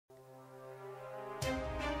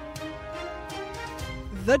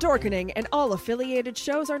The Dorkening and all affiliated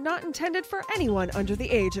shows are not intended for anyone under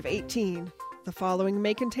the age of 18. The following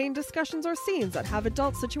may contain discussions or scenes that have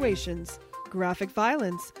adult situations, graphic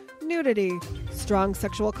violence, nudity, strong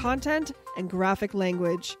sexual content, and graphic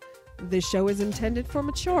language. This show is intended for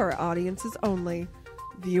mature audiences only.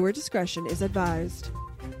 Viewer discretion is advised.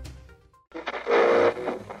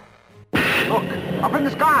 Look, up in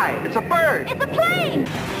the sky, it's a bird! It's a plane!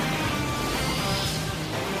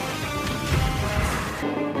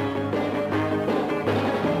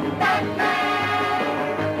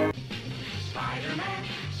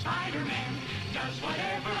 Spider-Man does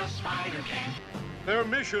whatever a spider can. Their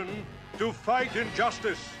mission, to fight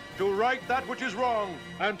injustice, to right that which is wrong,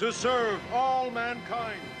 and to serve all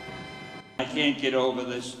mankind. I can't get over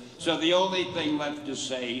this, so the only thing left to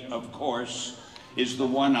say, of course, is the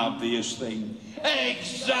one obvious thing.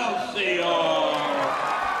 Excelsior!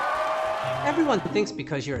 Everyone thinks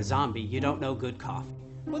because you're a zombie, you don't know good coffee.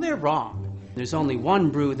 Well, they're wrong. There's only one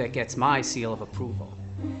brew that gets my seal of approval.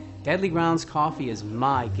 Deadly Grounds coffee is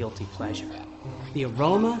my guilty pleasure. The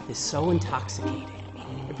aroma is so intoxicating.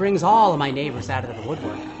 It brings all of my neighbors out of the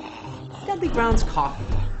woodwork. Deadly Grounds coffee.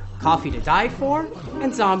 Coffee to die for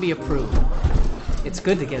and zombie approved. It's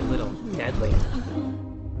good to get a little deadly.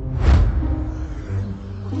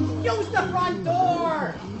 Use the front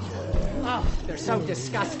door! Oh, they're so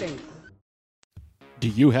disgusting. Do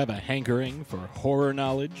you have a hankering for horror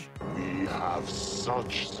knowledge? We have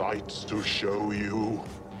such sights to show you.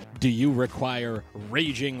 Do you require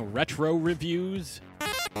raging retro reviews?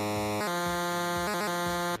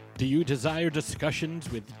 Do you desire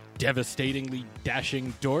discussions with devastatingly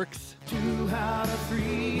dashing dorks?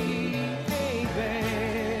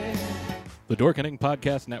 The Dorkening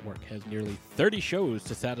Podcast Network has nearly 30 shows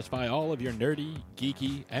to satisfy all of your nerdy,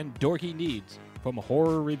 geeky, and dorky needs, from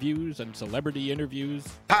horror reviews and celebrity interviews.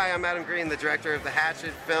 Hi, I'm Adam Green, the director of the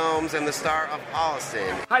Hatchet films and the star of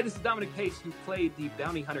Holliston. Hi, this is Dominic Pace, who played the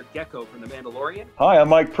bounty hunter Gecko from The Mandalorian. Hi, I'm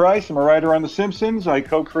Mike Price. I'm a writer on The Simpsons. I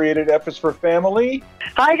co-created F is for Family.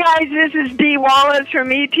 Hi, guys. This is Dee Wallace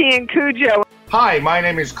from E.T. and Cujo. Hi, my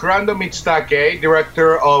name is Kurando Mitsutake,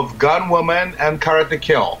 director of Gun Woman and Karate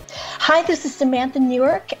Kill. Hi, this is Samantha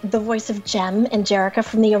Newark, the voice of Jem and Jerrica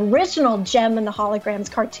from the original Jem and the Holograms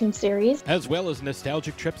cartoon series. As well as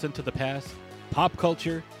nostalgic trips into the past, pop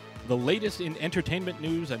culture, the latest in entertainment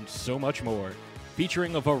news, and so much more.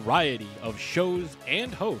 Featuring a variety of shows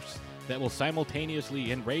and hosts that will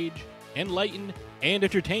simultaneously enrage, enlighten, and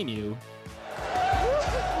entertain you.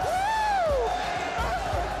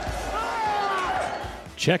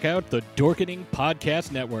 Check out the Dorkening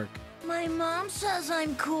Podcast Network. My mom says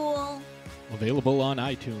I'm cool. Available on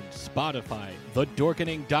iTunes, Spotify,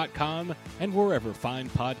 thedorkening.com, and wherever fine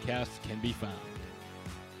podcasts can be found.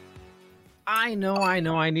 I know.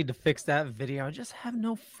 I need to fix that video. I just have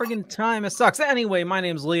no friggin' time. It sucks. Anyway, my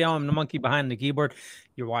name's Leo. I'm the monkey behind the keyboard.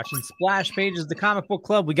 You're watching Splash Pages, the comic book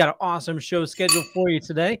club. We got an awesome show scheduled for you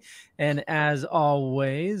today. And as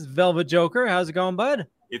always, Velvet Joker, how's it going, bud?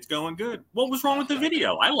 It's going good. What was wrong with the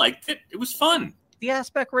video? I liked it. It was fun. The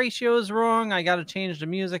aspect ratio is wrong. I got to change the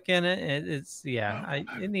music in it.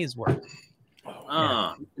 It needs work.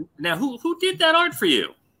 Now, who did that art for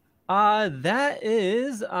you? That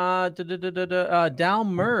is Dal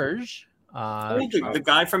Merge. The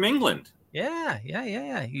guy from England. Yeah.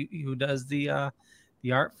 Who does the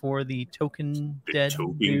art for the Token Dead?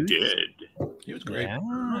 Token Dead. He was great. Yeah.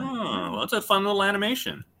 Oh, well, that's a fun little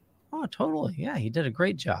animation. Oh, totally. Yeah, he did a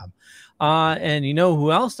great job. And you know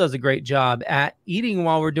who else does a great job at eating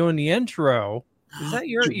while we're doing the intro? Is that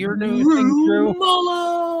your new thing, Drew?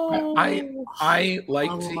 I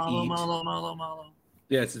like to eat.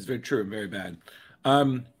 Yes, it's very true. I'm very bad.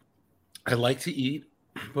 I like to eat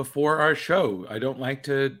before our show. I don't like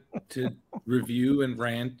to review and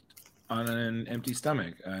rant on an empty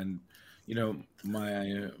stomach. And you know,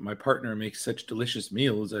 my partner makes such delicious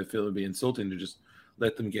meals. I feel it'd be insulting to just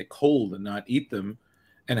let them get cold and not eat them.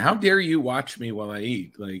 And how dare you watch me while I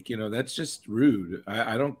eat? Like, you know, that's just rude.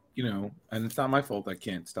 I don't, you know, and it's not my fault. I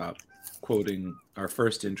can't stop quoting our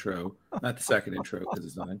first intro, not the second intro because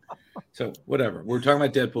it's nothing. So whatever. We're talking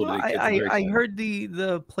about Deadpool today. I heard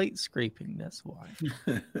the plate scraping. That's why.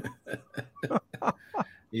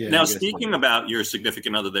 Yeah, now, speaking about your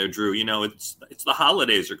significant other there, Drew, you know, it's the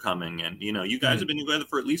holidays are coming, and you know, you guys have been together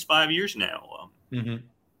for at least 5 years now. I'm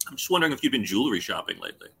just wondering if you've been jewelry shopping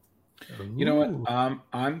lately. You know what?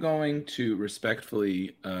 I'm going to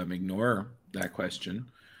respectfully ignore that question,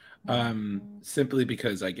 simply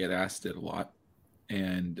because I get asked it a lot,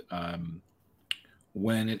 and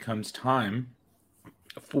when it comes time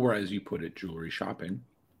for, as you put it, jewelry shopping,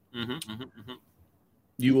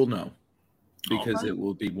 you will know. because it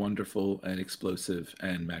will be wonderful and explosive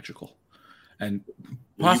and magical, and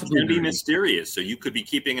well, possibly you can be mysterious. So you could be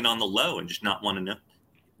keeping it on the low and just not want to know,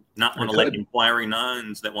 not want to let inquiring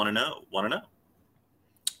minds that want to know.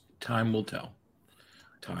 Time will tell.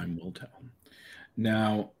 Time will tell.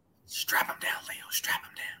 Now, strap him down, Leo. Strap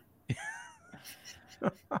him down.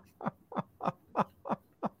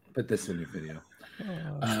 Put this in your video.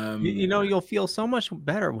 You'll feel so much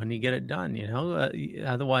better when you get it done.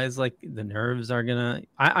 Otherwise, like the nerves are gonna.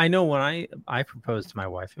 I know when I proposed to my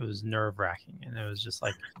wife, it was nerve wracking, and it was just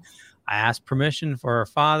like I asked permission for her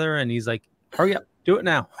father, and he's like, "Hurry up, do it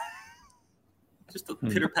now." Just a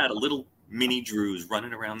pitter pat of little mini Drews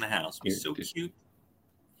running around the house. Be so cute.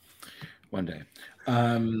 One day.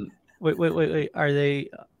 Wait. Are they?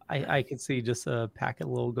 I could see just a pack of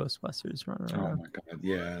little Ghostbusters running around. Oh my god,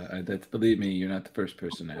 yeah. That's, believe me, you're not the first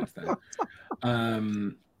person to ask that.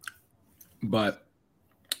 But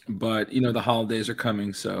the holidays are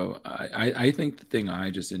coming, so I think the thing I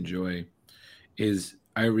just enjoy is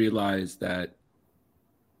I realize that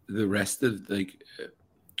the rest of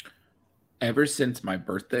ever since my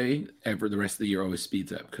birthday, the rest of the year always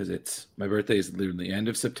speeds up because my birthday is literally the end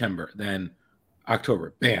of September, then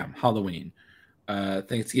October, bam, Halloween.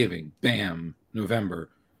 Thanksgiving, bam, November,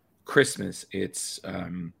 Christmas, it's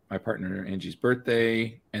my partner Angie's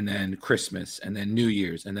birthday, and then Christmas, and then New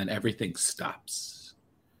Year's, and then everything stops.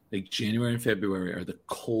 Like January and February are the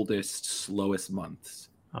coldest, slowest months.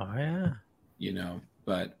 Oh yeah.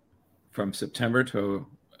 But from September to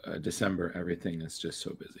December, everything is just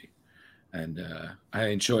so busy. And I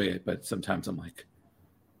enjoy it, but sometimes I'm like,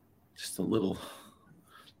 just a little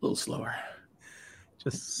slower.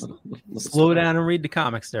 Just slow down and read the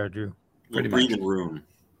comics there, Drew. Pretty breathing room.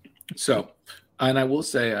 So, and I will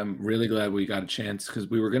say I'm really glad we got a chance because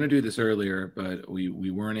we were going to do this earlier, but we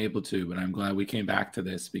weren't able to. But I'm glad we came back to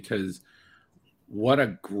this because what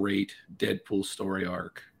a great Deadpool story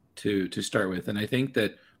arc to start with. And I think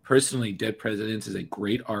that personally, Dead Presidents is a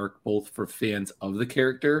great arc both for fans of the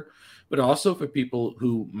character, but also for people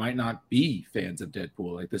who might not be fans of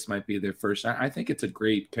Deadpool. Like this might be their first. I think it's a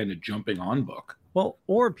great kind of jumping on book. Well,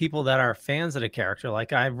 or people that are fans of the character.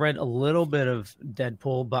 Like I've read a little bit of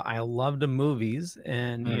Deadpool, but I love the movies.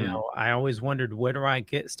 And, I always wondered, where do I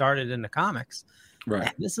get started in the comics? Right.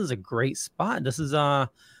 And this is a great spot. This is, what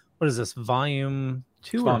is this, volume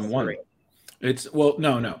 2 or 3? 1.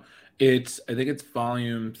 No. I think it's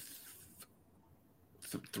volume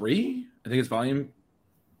 3. I think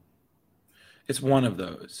it's one of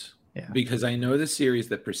those. Yeah. Because I know the series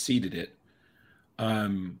that preceded it.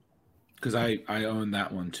 Because I own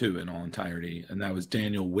that one too in all entirety, and that was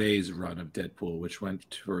Daniel Way's run of Deadpool, which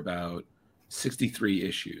went for about 63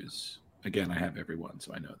 issues. Again, I have every one,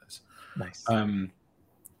 so I know this. Nice. And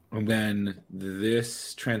then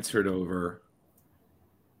this transferred over,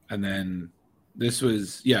 and then this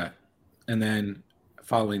was and then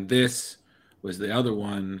following this was the other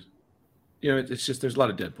one. It's just there's a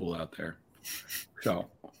lot of Deadpool out there. So,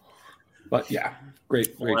 but yeah,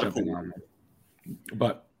 great jumping on.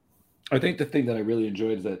 But I think the thing that I really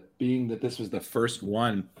enjoyed is that being that this was the first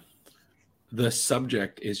one, the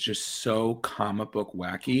subject is just so comic book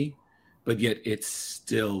wacky, but yet it's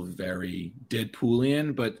still very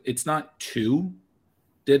Deadpoolian, but it's not too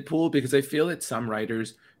Deadpool because I feel that some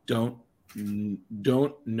writers don't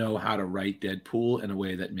know how to write Deadpool in a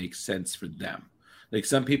way that makes sense for them. Like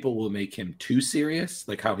some people will make him too serious,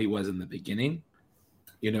 like how he was in the beginning,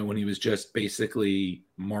 when he was just basically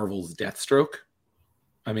Marvel's Deathstroke.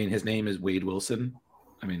 I mean, his name is Wade Wilson.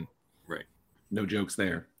 I mean, right. No jokes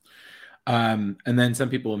there. And then some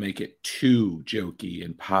people will make it too jokey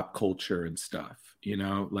and pop culture and stuff,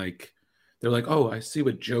 like they're like, oh, I see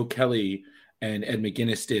what Joe Kelly and Ed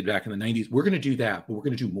McGuinness did back in the 90s. We're going to do that, but we're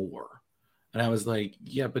going to do more. And I was like,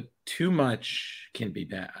 yeah, but too much can be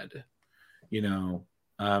bad. You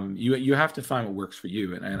have to find what works for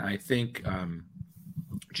you. And I think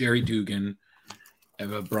Jerry Dugan,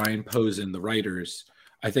 Brian Posehn, the writers,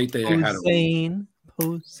 I think they had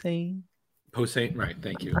Posehn. Right.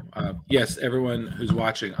 Thank you. Yes, everyone who's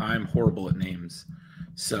watching, I'm horrible at names.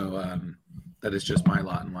 So that is just my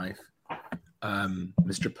lot in life.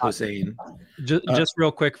 Mr. Posehn. Just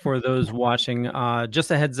real quick for those watching,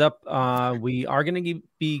 just a heads up, we are going to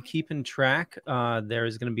be keeping track. There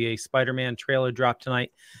is going to be a Spider-Man trailer drop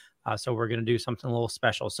tonight. So we're going to do something a little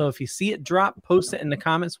special. So if you see it drop, post it in the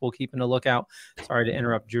comments. We'll keep in a lookout. Sorry to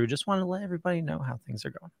interrupt, Drew. Just want to let everybody know how things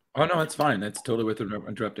are going. Oh, no, it's fine. That's totally worth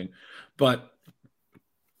interrupting. But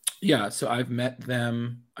yeah, so I've met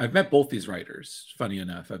them. I've met both these writers, funny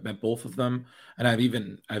enough. I've met both of them. And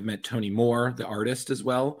I've met Tony Moore, the artist, as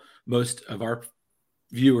well. Most of our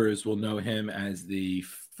viewers will know him as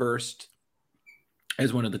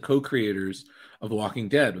one of the co-creators of The Walking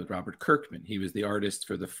Dead with Robert Kirkman. He was the artist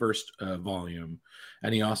for the first volume,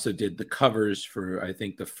 and he also did the covers for, I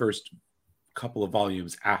think, the first couple of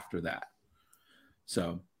volumes after that.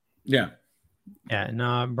 So, yeah. Yeah,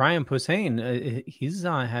 and Brian Posehn, he's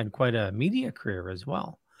had quite a media career as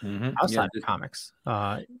well, outside of comics.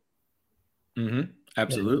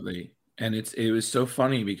 Absolutely. And it was so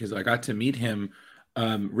funny because I got to meet him.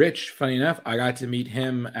 Rich, funny enough, I got to meet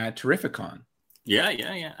him at Terrificon.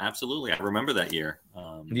 Yeah, absolutely. I remember that year.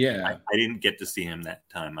 I didn't get to see him that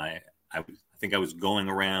time. I think I was going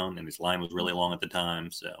around, and his line was really long at the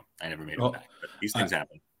time, so I never made it back. But these things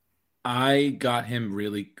happen. I got him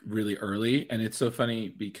really, really early, and it's so funny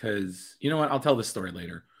because, you know what? I'll tell this story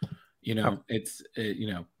later.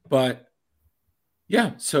 But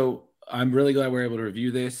yeah. So I'm really glad we're able to review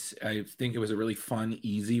this. I think it was a really fun,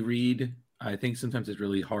 easy read. I think sometimes it's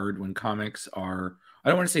really hard when comics are. I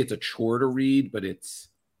don't want to say it's a chore to read, but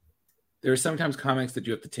there are sometimes comics that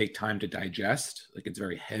you have to take time to digest. Like, it's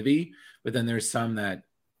very heavy, but then there's some that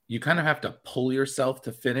you kind of have to pull yourself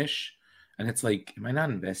to finish. And it's like, am I not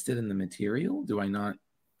invested in the material? Do I not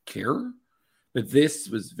care? But this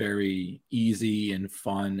was very easy and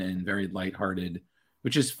fun and very lighthearted,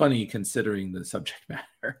 which is funny considering the subject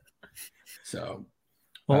matter. So,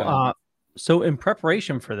 so in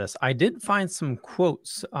preparation for this, I did find some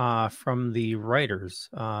quotes from the writers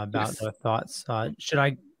about their thoughts. Should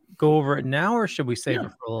I go over it now, or should we save it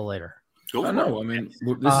for a little later? No, I mean,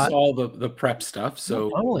 this is all the prep stuff, so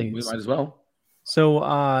we might as well.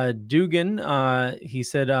 So Dugan, he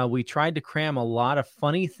said, we tried to cram a lot of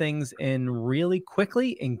funny things in really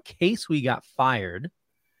quickly in case we got fired.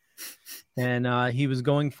 And he was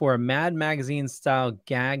going for a Mad Magazine style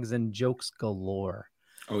gags and jokes galore.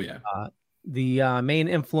 Oh, yeah. The main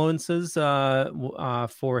influences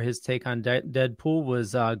for his take on Deadpool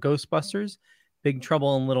was Ghostbusters, Big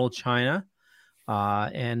Trouble in Little China,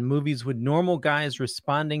 and movies with normal guys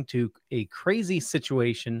responding to a crazy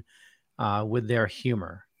situation with their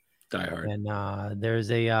humor. Die Hard. And there's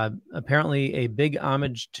apparently a big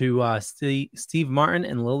homage to Steve Martin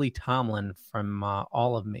and Lily Tomlin from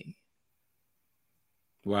All of Me.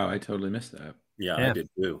 Wow, I totally missed that. Yeah, I did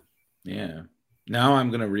too. Yeah. Now I'm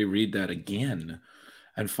going to reread that again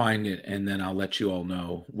and find it, and then I'll let you all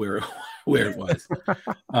know where it was.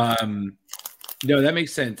 No, that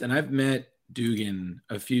makes sense. And I've met Dugan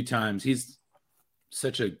a few times. He's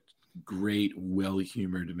such a great,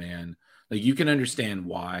 well-humored man. Like, you can understand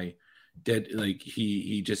why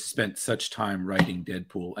he just spent such time writing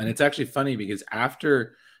Deadpool. And it's actually funny because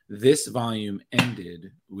after this volume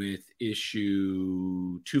ended with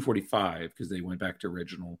issue 245, because they went back to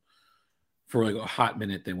original for like a hot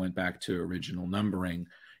minute, they went back to original numbering.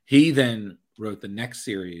 He then wrote the next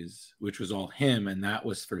series, which was all him, and that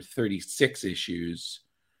was for 36 issues.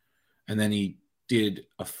 And then he did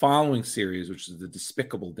a following series, which is the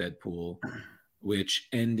Despicable Deadpool, which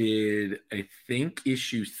ended, I think,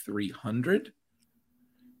 issue 300.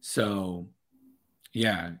 So,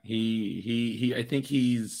 yeah, he I think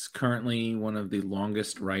he's currently one of the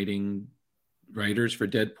longest writers for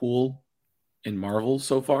Deadpool in Marvel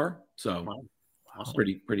so far. So, awesome.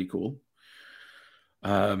 Pretty cool.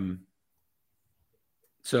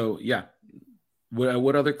 So, yeah.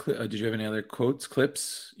 What other did you have any other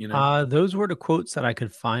clips? Those were the quotes that I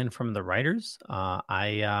could find from the writers.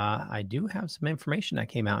 I do have some information that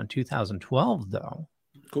came out in 2012, though.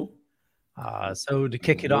 Cool. So to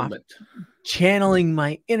kick it off, channeling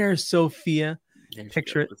my inner Sophia,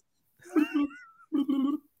 picture it.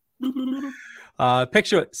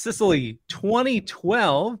 Picture it, Sicily,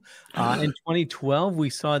 2012. In 2012, we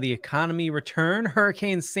saw the economy return,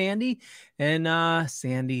 Hurricane Sandy, and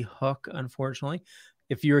Sandy Hook, unfortunately.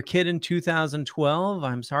 If you're a kid in 2012,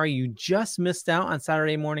 I'm sorry, you just missed out on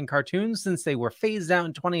Saturday morning cartoons since they were phased out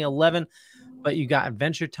in 2011. But you got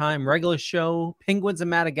Adventure Time, Regular Show, Penguins of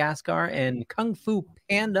Madagascar, and Kung Fu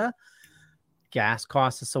Panda. Gas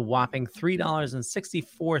cost us a whopping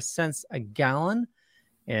 $3.64 a gallon.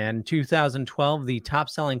 In 2012, the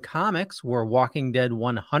top-selling comics were Walking Dead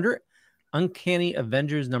 100, Uncanny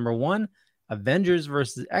Avengers #1, Avengers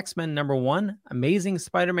vs. X-Men #1, Amazing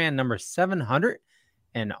Spider-Man #700,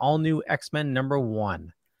 and All New X-Men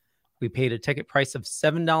 #1. We paid a ticket price of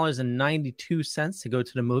 $7.92 to go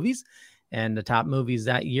to the movies. And the top movies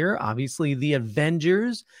that year, obviously, The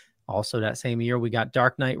Avengers. Also that same year, we got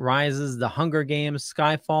Dark Knight Rises, The Hunger Games,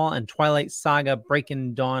 Skyfall, and Twilight Saga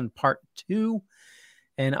Breaking Dawn Part 2.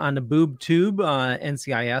 And on the boob tube,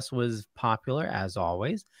 NCIS was popular, as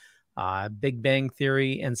always. Big Bang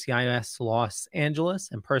Theory, NCIS Los Angeles,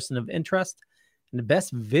 and Person of Interest. And the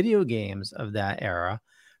best video games of that era: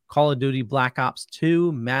 Call of Duty Black Ops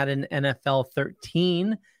 2, Madden NFL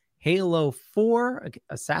 13, Halo 4,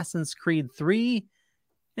 Assassin's Creed 3,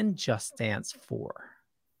 and Just Dance 4.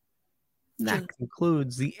 And that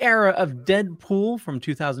concludes the era of Deadpool from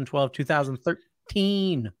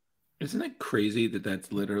 2012-2013. Isn't it crazy that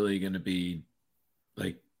that's literally going to be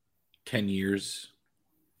like 10 years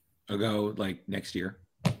ago, like next year?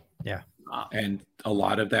 Yeah. And a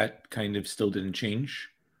lot of that kind of still didn't change.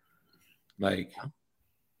 Like,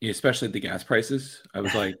 especially the gas prices. I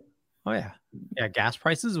was like, oh yeah. Yeah, gas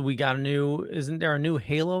prices. We got isn't there a new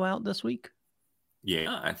Halo out this week?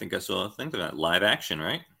 Yeah, I think I saw a thing of that. Live action,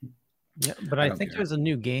 right? Yeah, but I think there's a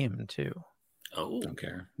new game too. Oh, don't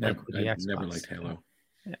care. Like I never liked Halo.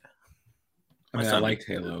 Yeah. I mean, I liked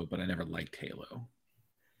Halo, but I never liked Halo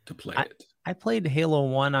to play it. I played Halo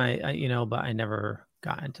 1, I but I never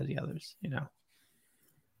got into the others,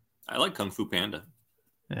 I like Kung Fu Panda.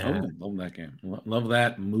 Yeah. Oh, love that game. Love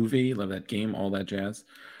that movie. Love that game. All that jazz.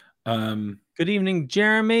 Good evening,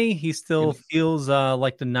 Jeremy. He still feels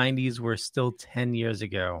like the 90s were still 10 years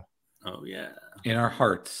ago. Oh, yeah. In our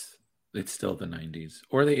hearts, it's still the 90s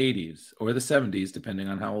or the 80s or the 70s, depending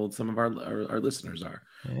on how old some of our listeners are.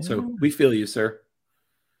 Yeah. So we feel you, sir.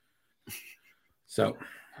 So,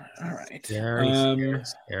 all right.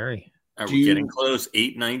 Scary. Are we getting close?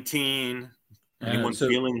 8:19. Anyone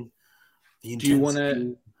feeling the intensity? Do you want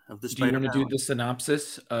to Spider-Man? do the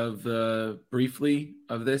synopsis of briefly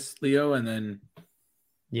of this, Leo, and then?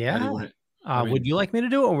 Yeah. Would you like me to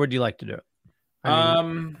do it, or would you like to do it?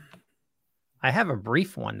 I have a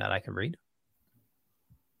brief one that I can read.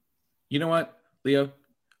 You know what, Leo?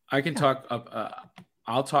 I can talk up.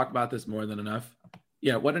 I'll talk about this more than enough.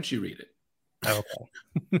 Yeah. Why don't you read it? Okay.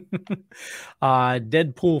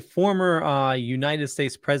 Deadpool former United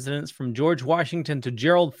States presidents from George Washington to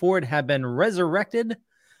Gerald Ford have been resurrected.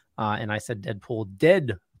 And I said Deadpool,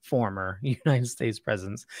 dead former United States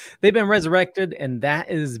presidents. They've been resurrected, and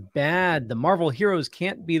that is bad. The Marvel heroes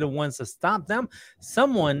can't be the ones to stop them.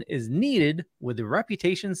 Someone is needed with the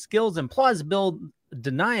reputation, skills, and plausible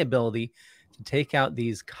deniability to take out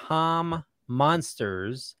these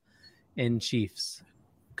monsters in chiefs.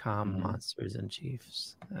 Monsters and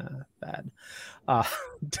chiefs. Bad.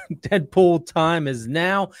 Deadpool time is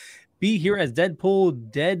now. Be here as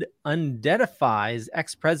Deadpool dead undeadifies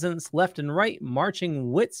ex-presidents left and right,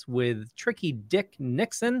 marching wits with tricky Dick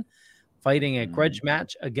Nixon, fighting a grudge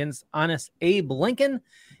match against honest Abe Lincoln,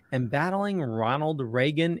 and battling Ronald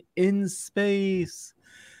Reagan in space.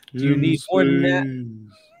 Do you need more than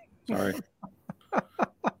that? Sorry.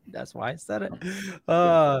 That's why I said it.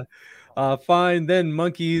 Fine, then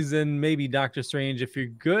monkeys and maybe Doctor Strange. If you're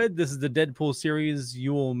good, this is the Deadpool series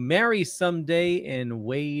you will marry someday, and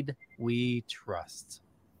Wade we trust.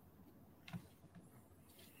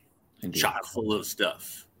 Chock full of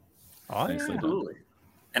stuff. Oh, yeah. Absolutely.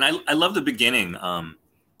 And I love the beginning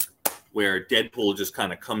where Deadpool just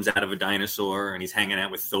kind of comes out of a dinosaur and he's hanging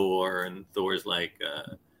out with Thor, and Thor's like,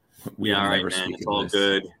 yeah, all right, man, it's all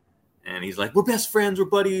good. And he's like, we're best friends, we're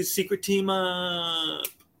buddies, secret team up.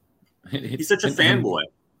 He's such a fanboy.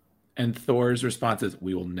 And Thor's response is,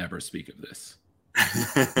 we will never speak of this.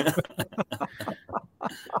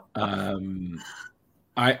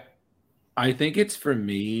 I think it's for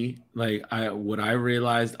me, like what I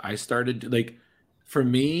realized I started, like for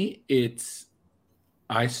me,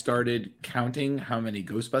 I started counting how many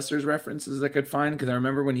Ghostbusters references I could find, because I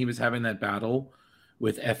remember when he was having that battle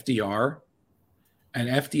with FDR, and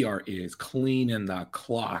FDR is cleaning the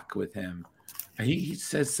clock with him. He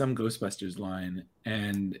says some Ghostbusters line,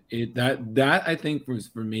 and that I think was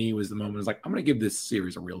for me was the moment. I was like, I'm going to give this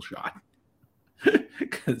series a real shot,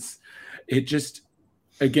 because it just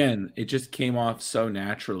came off so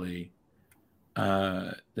naturally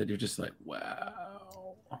that you're just like, wow.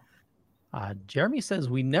 Jeremy says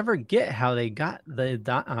we never get how they got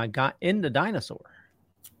into dinosaur.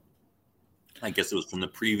 I guess it was from the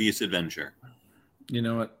previous adventure. You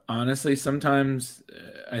know what? Honestly, sometimes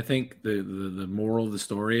I think the moral of the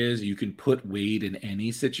story is you can put Wade in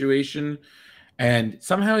any situation, and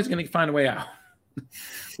somehow he's going to find a way out.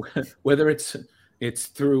 Whether it's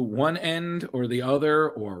through one end or the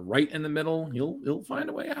other or right in the middle, he'll find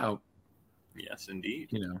a way out. Yes, indeed.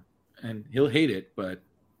 You know, and he'll hate it, but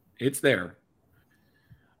it's there.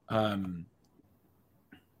 There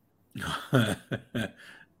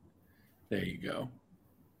you go.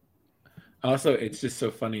 Also, it's just so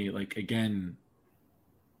funny. Like, again,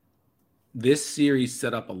 this series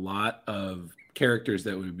set up a lot of characters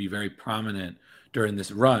that would be very prominent during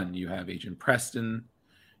this run. You have Agent Preston,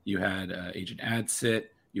 you had Agent Adsit,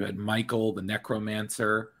 you had Michael, the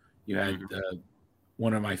Necromancer, you had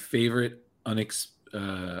one of my favorite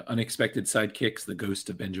unexpected sidekicks, the ghost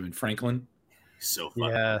of Benjamin Franklin. So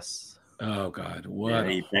funny. Yes. Oh God, what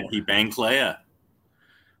he banged Clea.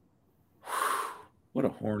 What a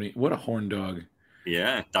horn dog.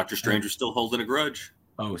 Yeah, Dr. Strange was still holding a grudge.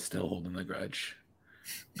 Oh, still holding the grudge.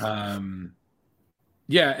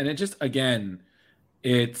 Yeah, and it just, again,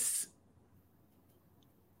 it's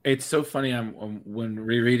so funny. When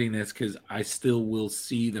rereading this, because I still will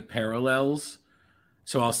see the parallels.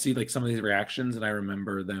 So I'll see like some of these reactions, and I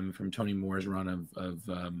remember them from Tony Moore's run of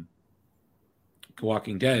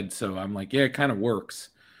Walking Dead. So I'm like, yeah, it kind of works.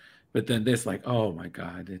 But then this, like, oh my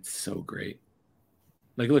God, it's so great.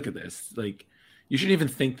 Like, look at this. Like, you shouldn't even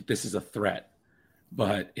think that this is a threat,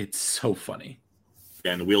 but it's so funny.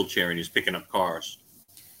 Yeah, in the wheelchair, and he's picking up cars.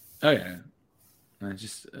 Oh yeah, I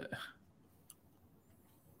just the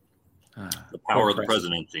power of the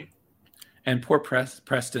presidency. And poor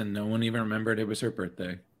Preston, no one even remembered it was her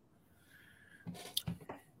birthday.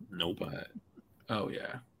 Nope. But oh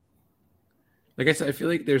yeah, like I said, I feel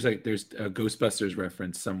like there's a Ghostbusters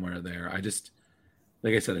reference somewhere there. I just,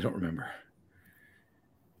 like I said, I don't remember.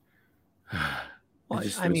 Well,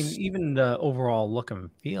 I mean, even the overall look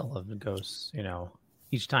and feel of the ghosts, you know,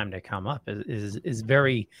 each time they come up is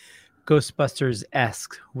very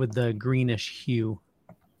Ghostbusters-esque with the greenish hue.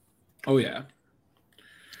 Oh yeah.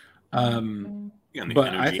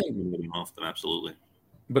 But I think off them, absolutely.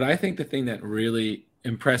 But I think the thing that really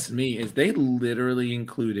impressed me is they literally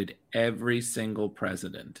included every single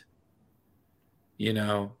president. You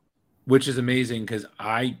know, which is amazing because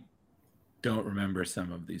I don't remember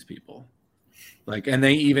some of these people. Like, and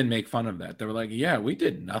they even make fun of that. They were like, "Yeah, we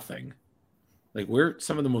did nothing. Like, we're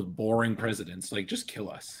some of the most boring presidents. Like, just kill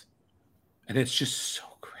us." And it's just so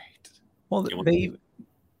great. Well,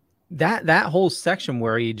 that whole section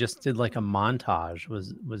where he just did like a montage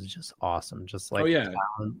was just awesome. Just like, oh yeah,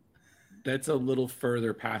 that's a little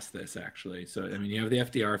further past this actually. So I mean, you have the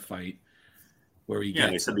FDR fight where you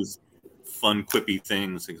they said these fun quippy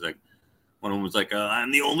things. Things like one of them was like,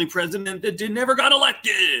 "I'm the only president that never got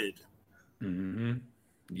elected." Mm-hmm.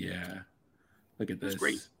 Yeah, look at this. That's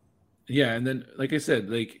great. Yeah, and then like I said,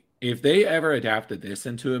 like if they ever adapted this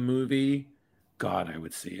into a movie, God, I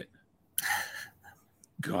would see it.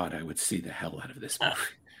 God, I would see the hell out of this movie.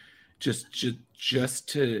 just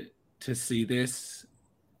to see this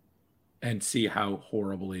and see how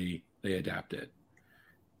horribly they adapt it,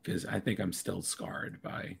 because I think I'm still scarred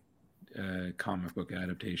by comic book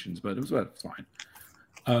adaptations, but it was fine.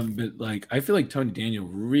 But like I feel like Tony Daniel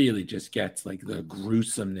really just gets like the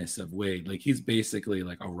gruesomeness of Wade. Like he's basically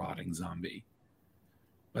like a rotting zombie.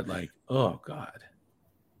 But like, oh God.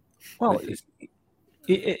 Well,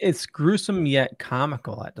 it's gruesome yet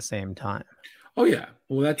comical at the same time. Oh yeah.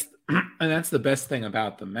 Well, that's the best thing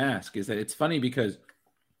about The Mask is that it's funny because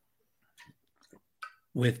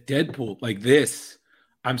with Deadpool, like this,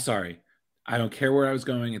 I'm sorry, I don't care where I was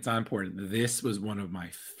going. It's not important. This was one of my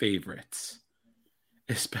favorites,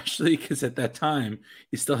 especially because at that time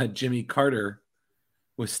he still had Jimmy Carter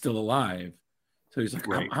was still alive. So he's like,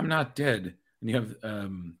 right. I'm not dead. And you have,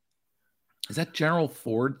 is that General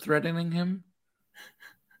Ford threatening him?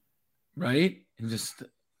 Right? And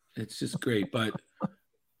it's just great. But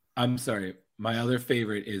I'm sorry. My other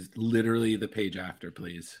favorite is literally the page after,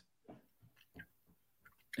 please.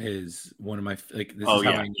 Is one of my like. This is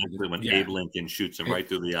how when Abe Lincoln shoots him right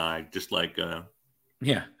through the eye, just like.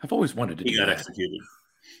 Yeah, I've always wanted to. He got executed.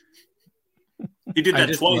 He did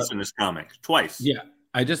that twice in this comic. Twice. Yeah,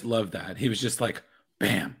 I just love that. He was just like,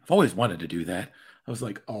 "Bam!" I've always wanted to do that. I was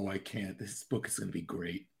like, "Oh, I can't. This book is going to be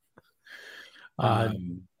great."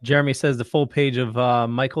 Jeremy says the full page of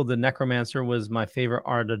Michael the Necromancer was my favorite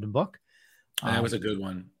art of the book. That was a good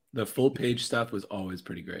one. The full page stuff was always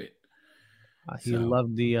pretty great. He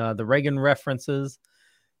loved the Reagan references.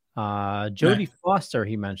 Jodie Foster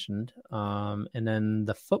he mentioned, and then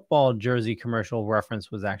the football jersey commercial reference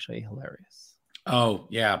was actually hilarious. Oh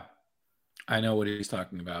yeah, I know what he's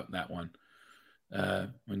talking about. That one,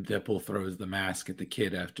 when Deadpool throws the mask at the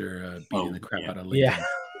kid after beating the crap out of Lincoln. Yeah.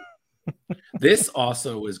 This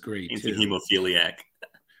also was great too. Hemophiliac.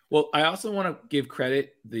 Well, I also want to give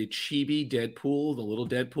credit the chibi Deadpool, the little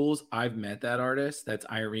Deadpools. I've met that artist. That's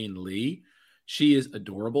Irene Lee. She is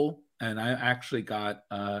adorable, and I actually got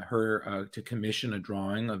her to commission a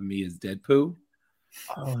drawing of me as Deadpool.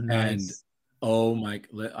 Oh, nice! And oh my,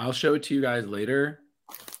 I'll show it to you guys later.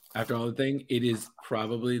 After all the thing, it is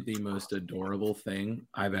probably the most adorable thing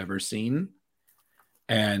I've ever seen.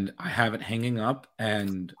 And I have it hanging up.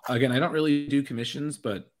 And again, I don't really do commissions,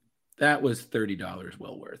 but that was $30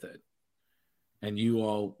 well worth it. And you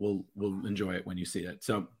all will enjoy it when you see it.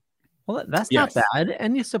 So, Well, that's Yes. not bad.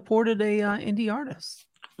 And you supported a indie artist.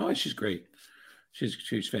 Oh, she's great.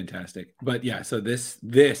 She's fantastic. But yeah, so this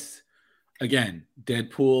again,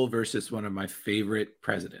 Deadpool versus one of my favorite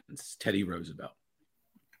presidents, Teddy Roosevelt,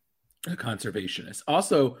 a conservationist.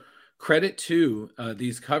 Also, credit to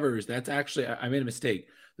these covers. That's actually, I made a mistake.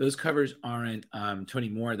 Those covers aren't Tony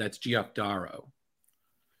Moore. That's Giuc Darrow.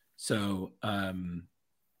 So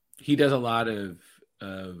he does a lot of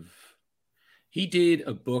he did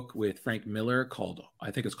a book with Frank Miller called, I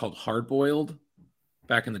think it's called Hard Boiled,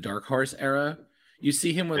 back in the Dark Horse era. You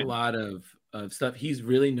see him with a lot of stuff. He's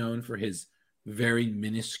really known for his very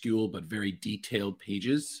minuscule but very detailed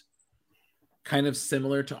pages, kind of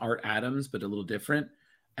similar to Art Adams, but a little different.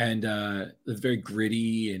 And it's very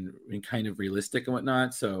gritty and kind of realistic and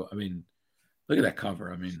whatnot. So, I mean, look at that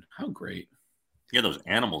cover. I mean, how great. Yeah, those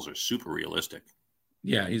animals are super realistic.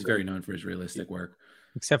 Yeah, he's very known for his realistic work.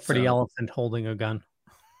 Except for the elephant holding a gun.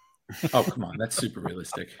 Oh, come on. That's super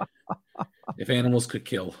realistic. If animals could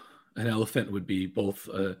kill, an elephant would be both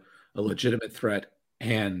a legitimate threat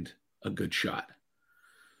and a good shot.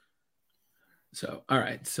 So, all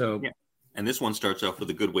right. So, yeah. And this one starts off with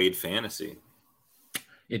a good Wade fantasy.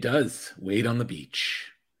 It does. Wade on the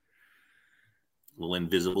beach. A little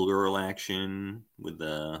Invisible Girl action with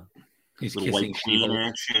the little White Queen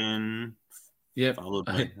action. Yeah. Followed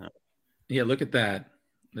by, yeah, look at that.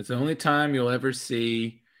 That's the only time you'll ever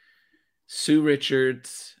see Sue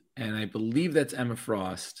Richards, and I believe that's Emma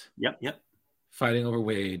Frost. Yep. Fighting over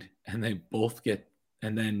Wade, and they both get.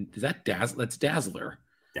 And then is that Dazzler? That's Dazzler.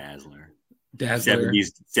 Dazzler.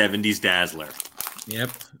 70s Dazzler.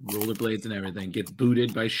 Yep, rollerblades and everything. Gets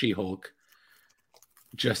booted by She-Hulk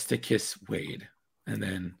just to kiss Wade, and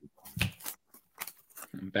then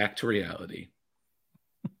back to reality.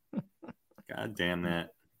 God damn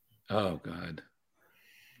that! Oh God,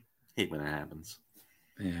 hate when that happens.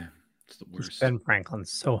 Yeah, it's the worst. Ben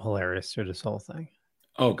Franklin's so hilarious through this whole thing.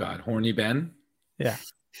 Oh God, horny Ben. Yeah,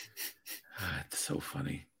 it's so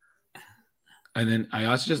funny. And then I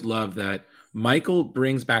also just love that Michael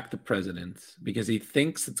brings back the presidents because he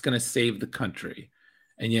thinks it's going to save the country,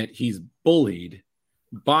 and yet he's bullied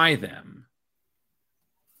by them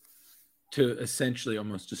to essentially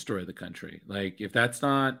almost destroy the country. Like, if that's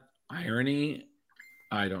not irony,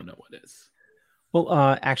 I don't know what is.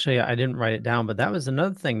 Well, actually, I didn't write it down, but that was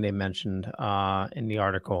another thing they mentioned in the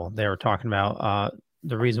article. They were talking about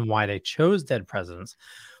the reason why they chose dead presidents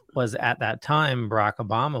was at that time, Barack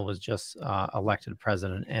Obama was just elected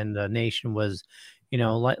president, and the nation was,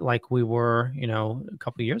 like we were, a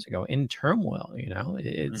couple of years ago in turmoil.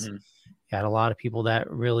 It's you had a lot of people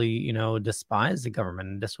that really, despised the government,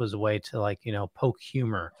 and this was a way to poke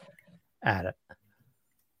humor at it.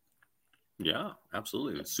 Yeah,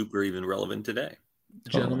 absolutely. It's super even relevant today.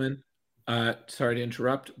 Gentlemen, sorry to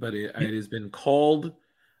interrupt, but it has been called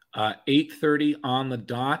 8:30 on the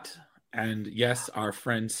dot. And yes, our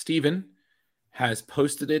friend Steven has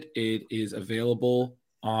posted it. It is available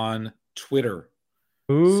on Twitter.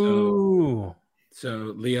 Ooh.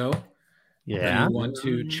 So Leo, yeah, you want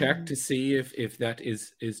to check to see if that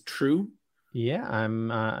is true? Yeah, I'm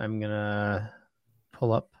gonna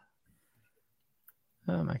pull up.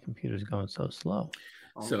 Oh, my computer's going so slow.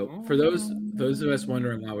 So for those of us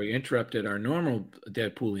wondering why we interrupted our normal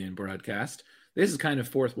Deadpoolian broadcast, this is kind of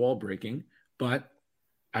fourth wall breaking, but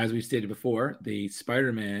as we stated before, the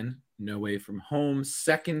Spider-Man No Way From Home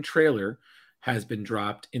second trailer has been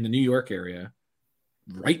dropped in the New York area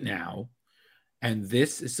right now. And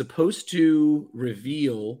this is supposed to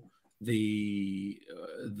reveal the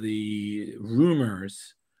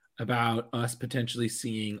rumors about us potentially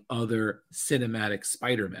seeing other cinematic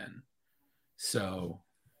Spider-Men. So.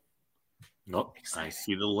 Nope. I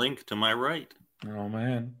see the link to my right. Oh,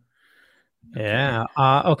 man. Okay. Yeah.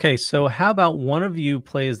 Okay. So how about one of you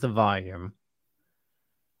plays the volume?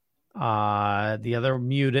 The other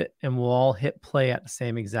mute it, and we'll all hit play at the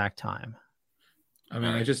same exact time. I mean,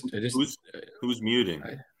 I just who's muting?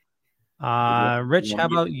 Rich, how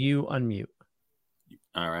about you unmute?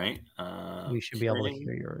 All right. We should be able to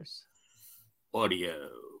hear yours. Audio.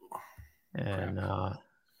 And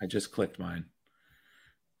I just clicked mine.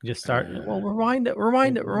 Just start. Well, rewind it.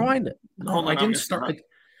 No, I didn't start.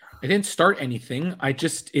 I didn't start anything.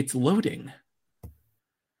 It's loading.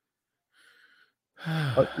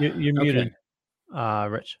 Oh, you're muted,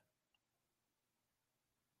 Rich.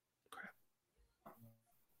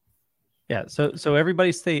 Yeah, so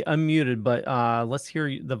everybody stay unmuted, but let's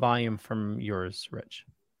hear the volume from yours, Rich,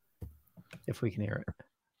 if we can hear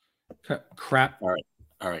it. Crap. All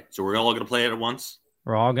right. So we're all going to play it at once?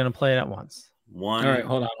 We're all going to play it at once. One. All right,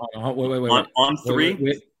 hold on. Wait. On three?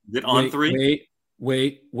 Is it on three?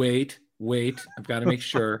 Wait. I've got to make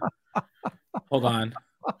sure. Hold on.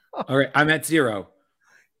 All right, I'm at 0.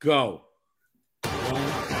 Go. 1, 2.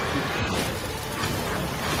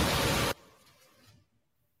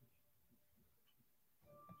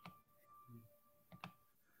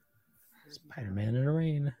 Spider-Man in the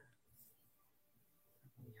rain.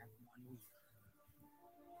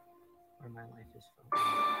 Where my life is filled.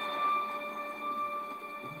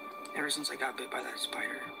 Ever since I got bit by that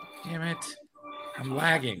spider. Damn it. I'm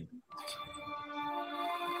lagging.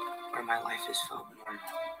 Where my life is felt more.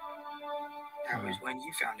 That was when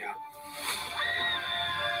you found out.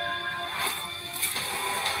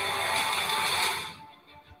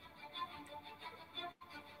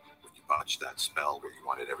 When you botched that spell where you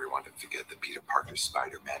wanted everyone to forget that Peter Parker's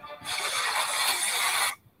Spider-Man.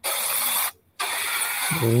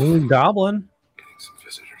 Ooh, Goblin. Getting some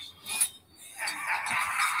visitors.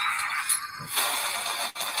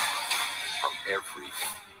 From every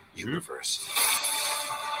universe.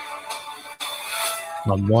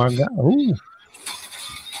 One more guy. Ooh.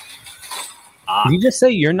 Did you just say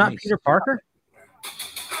you're not Peter Parker?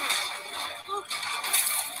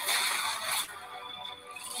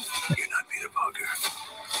 You're not Peter Parker.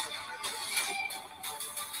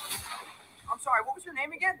 I'm sorry, what was your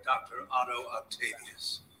name again? Dr. Otto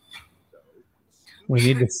Octavius. We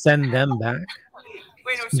need to send them back.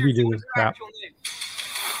 Wait, no, We seriously, do what's this your crap. actual name?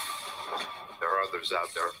 There are others out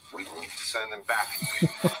there. We need to send them back.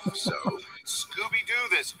 So, Scooby-Doo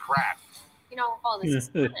this crap. You know, all this is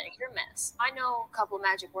your mess. I know a couple of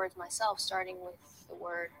magic words myself, starting with the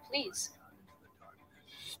word please.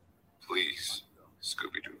 Please,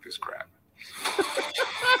 Scooby-Doo this crap.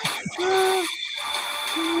 You're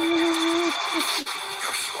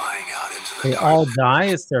flying out into the They dark. all die?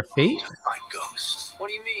 Is their fate? Find ghosts. What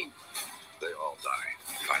do you mean? They all die.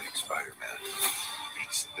 Fighting Spider-Man.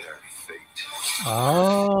 It's their fate.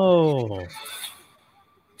 Oh. I'm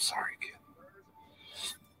sorry, kid.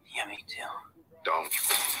 Yeah, me too. Don't.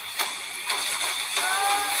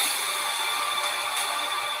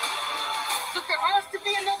 Look, there has to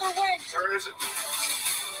be another way. There isn't.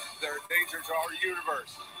 They're a danger to our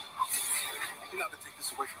universe. You're not gonna take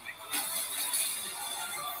this away from me.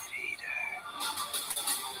 Peter.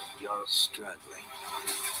 You're struggling.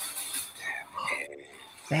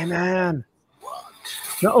 Sandman.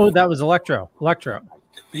 No, oh, that was Electro.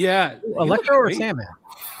 Yeah. Electro or Sandman?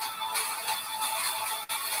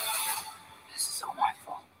 This is all my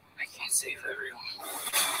fault. I can't save everyone.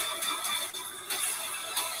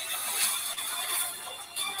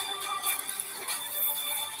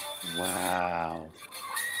 Wow.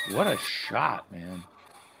 What a shot, man.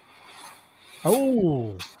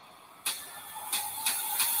 Oh.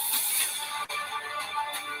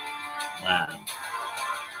 Wow.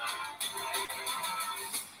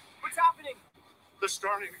 What's happening? They're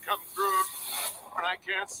starting to come through, and I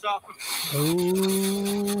can't stop them.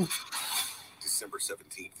 Oh. December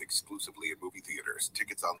 17th, exclusively at movie theaters.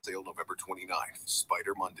 Tickets on sale November 29th.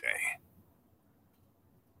 Spider Monday.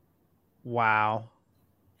 Wow.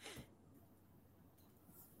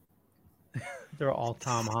 They're all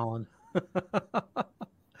Tom Holland.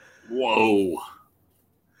 Whoa.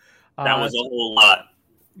 That was a whole lot.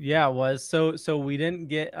 Yeah, it was. So we didn't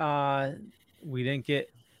get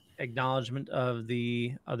acknowledgement of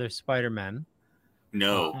the other Spider-Men.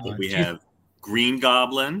 No, but we Chief- have Green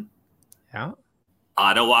Goblin. Yeah.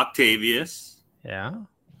 Otto Octavius. Yeah.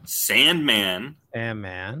 Sandman.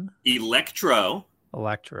 Electro.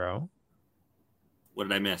 What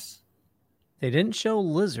did I miss? They didn't show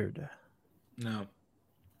Lizard. No.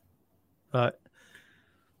 But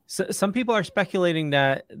some people are speculating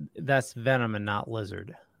that that's Venom and not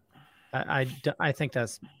Lizard. I think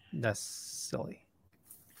that's silly.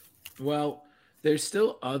 Well, there's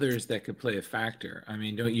still others that could play a factor. I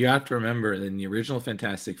mean, you have to remember that in the original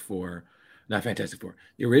the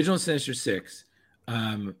original Sinister Six,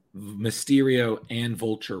 Mysterio and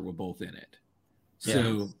Vulture were both in it.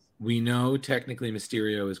 So we know technically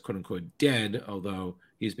Mysterio is quote unquote dead, although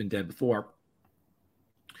he's been dead before.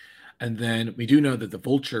 And then we do know that the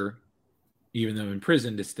Vulture, even though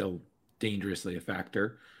imprisoned, is still dangerously a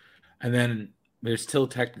factor. And then there's still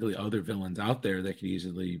technically other villains out there that could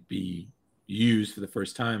easily be used for the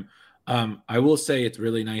first time. I will say it's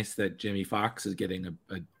really nice that Jamie Foxx is getting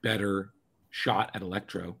a better shot at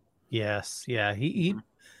Electro. Yes, yeah. He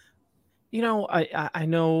you know, I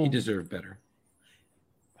know he deserved better.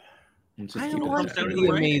 I don't like the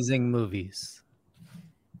Amazing movies.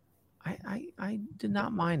 I did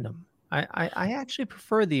not mind them. I actually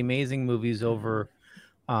prefer the Amazing movies over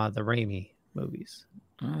the Raimi movies.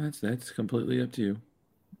 Oh, that's completely up to you.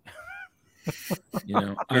 You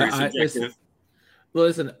know, Very subjective. Well,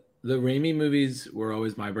 listen, the Raimi movies were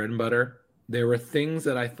always my bread and butter. There were things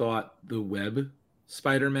that I thought the Web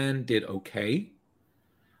Spider-Man did okay.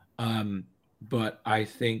 But I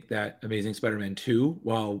think that Amazing Spider-Man 2,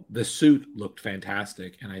 while the suit looked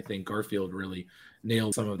fantastic, and I think Garfield really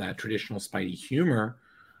nailed some of that traditional Spidey humor,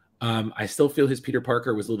 I still feel his Peter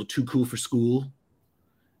Parker was a little too cool for school.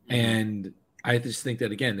 And I just think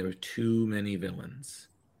that, again, there were too many villains.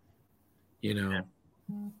 You know?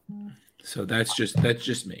 So that's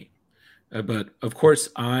just me. But, of course,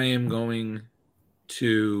 I am going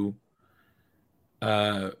to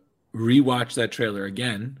rewatch that trailer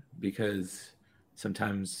again, because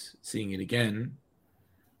sometimes seeing it again,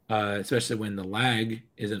 especially when the lag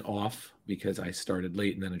isn't off, because I started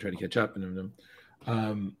late and then I tried to catch up.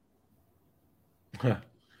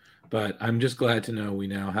 But I'm just glad to know we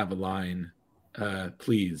now have a line,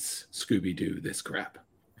 please, Scooby-Doo this crap.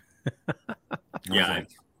 Yeah,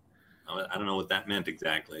 I don't know what that meant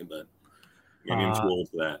exactly, but maybe I'm too old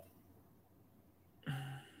for that.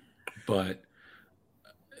 But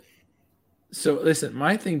so listen,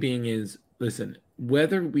 my thing being is, listen,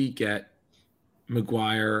 whether we get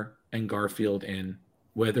Maguire and Garfield in,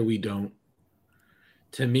 whether we don't,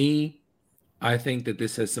 to me, I think that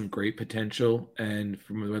this has some great potential. And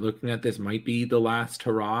from what we're looking at, this might be the last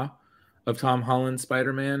hurrah of Tom Holland's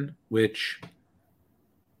Spider-Man, which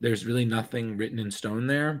there's really nothing written in stone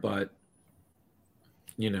there, but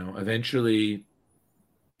eventually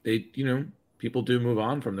people do move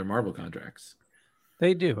on from their Marvel contracts.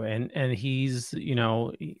 They do, and he's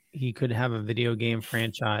he could have a video game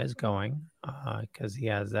franchise going because he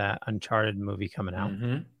has that Uncharted movie coming out,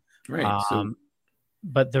 right?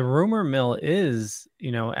 But the rumor mill is,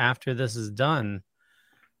 after this is done,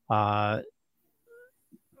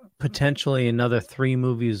 potentially another 3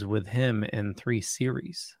 movies with him and 3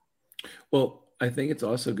 series. Well, I think it's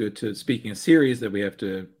also good to, speaking of series, that we have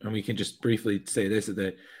to, and we can just briefly say this, is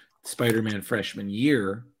that Spider-Man Freshman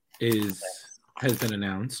Year has been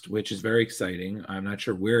announced, which is very exciting. I'm not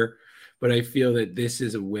sure where, but I feel that this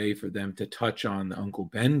is a way for them to touch on the Uncle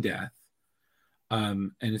Ben death.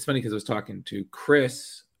 And it's funny because I was talking to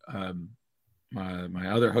Chris, my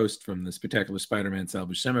other host from the Spectacular Spider-Man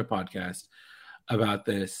Salvage Cinema podcast, about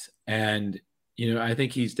this. And, I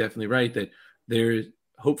think he's definitely right that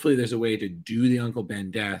hopefully there's a way to do the Uncle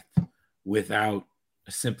Ben death without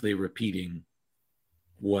simply repeating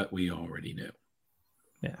what we already knew.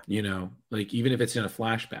 Yeah. Even if it's in a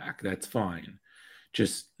flashback, that's fine.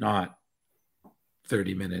 Just not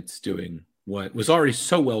 30 minutes doing what was already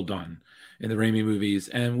so well done in the Raimi movies,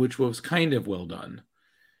 and which was kind of well done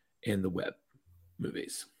in the Web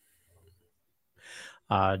movies.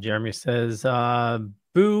 Jeremy says,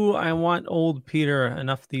 boo, I want old Peter.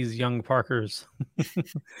 Enough of these young Parkers.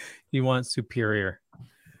 You want Superior.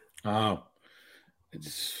 Oh,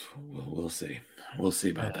 we'll see. We'll see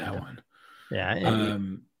about that one. Yeah.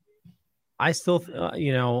 I still,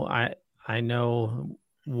 I know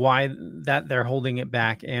why that they're holding it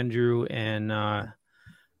back. Andrew and I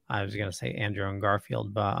was going to say Andrew and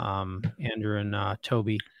Garfield, but Andrew and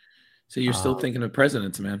Toby. So you're still thinking of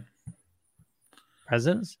presidents, man.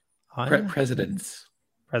 Presidents? Presidents.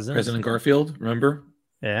 President Garfield, remember?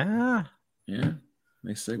 Yeah. Yeah.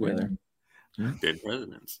 Nice segue there. Yeah. Dead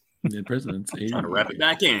presidents. Dead presidents. Trying to wrap it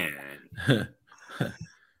back in.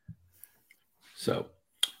 So,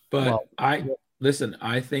 but listen,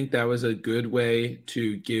 I think that was a good way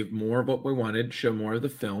to give more of what we wanted, show more of the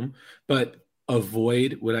film, but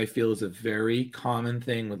avoid what I feel is a very common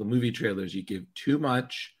thing with the movie trailers. You give too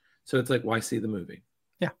much. So it's like, why see the movie?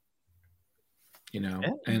 Yeah.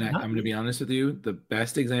 And I'm going to be honest with you. The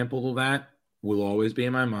best example of that will always be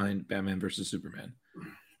in my mind, Batman versus Superman.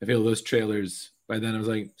 I feel those trailers, by then I was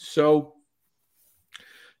like, so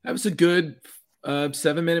that was a good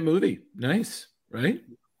 7-minute movie. Nice. Right?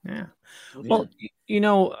 Yeah. Well,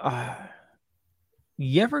 you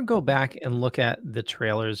ever go back and look at the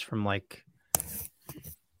trailers from like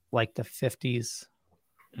the 50s?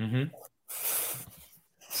 Mm-hmm.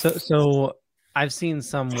 So I've seen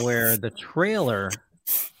some where the trailer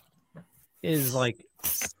is like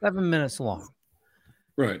 7 minutes long.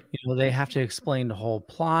 Right. They have to explain the whole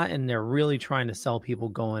plot, and they're really trying to sell people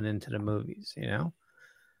going into the movies,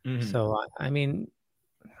 Mm-hmm. So, I mean,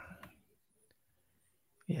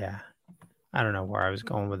 yeah, I don't know where I was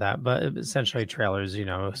going with that, but essentially trailers,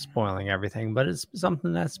 spoiling everything, but it's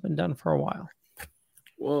something that's been done for a while.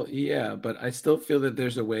 Well, yeah, but I still feel that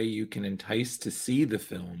there's a way you can entice to see the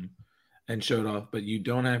film and show it off, but you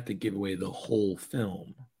don't have to give away the whole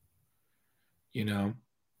film, And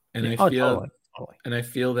I feel, totally. And I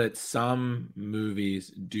feel that some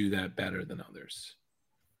movies do that better than others.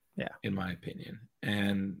 Yeah, in my opinion,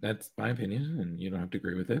 and that's my opinion, and you don't have to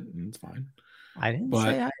agree with it, and it's fine. I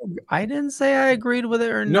didn't say I agreed with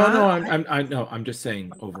it or not. No, I'm just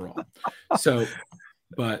saying overall. So,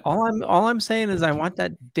 but all I'm saying is I want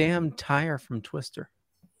that damn tire from Twister.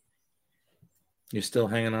 You're still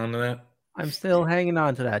hanging on to that? I'm still hanging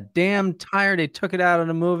on to that damn tire. They took it out of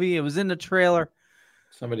the movie. It was in the trailer.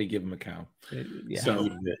 Somebody give him a cow. Yeah. So,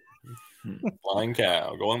 flying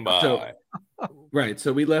cow going by. Right.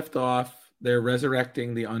 So we left off. They're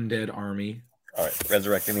resurrecting the undead army. All right.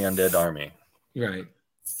 Resurrecting the undead army. Right.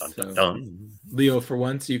 Dun, So, dun, dun. Leo, for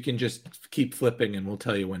once, you can just keep flipping and we'll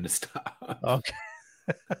tell you when to stop. Okay.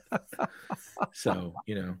 So,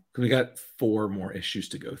 we got 4 more issues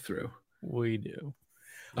to go through. We do.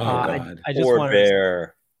 Oh, God. I just Poor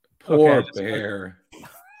bear. Poor bear.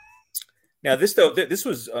 Now, this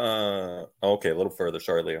was, okay, a little further.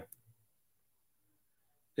 Sorry, Leo.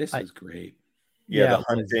 This is great. Yeah, the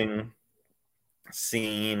hunting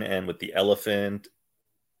scene and with the elephant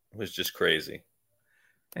was just crazy.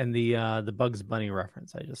 And the Bugs Bunny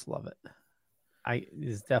reference, I just love it.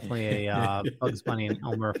 It's definitely a Bugs Bunny and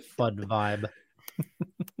Elmer Fudd vibe.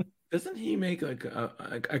 Doesn't he make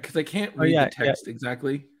because I can't read the text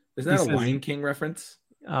exactly. Isn't that a Lion King reference?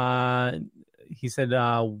 He said,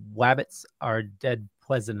 "Wabbits are dead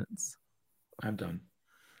presidents." I'm done.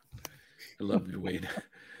 I love your Wade.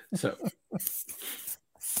 So,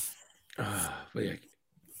 but yeah,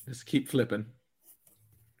 just keep flipping.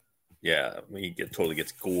 Yeah, he totally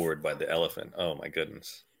gets gored by the elephant. Oh my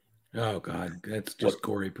goodness. Oh God, that's just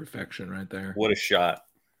gory perfection right there. What a shot!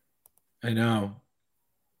 I know.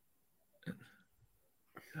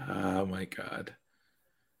 Oh my God.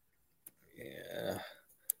 Yeah.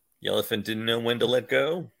 The elephant didn't know when to let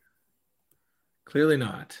go. Clearly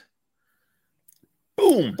not.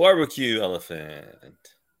 Boom! Barbecue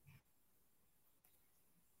elephant.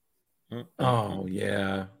 Oh,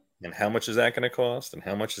 yeah. And how much is that going to cost? And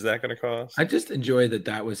how much is that going to cost? I just enjoy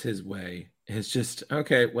that was his way. It's just,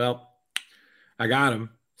 okay, well, I got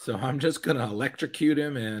him. So I'm just going to electrocute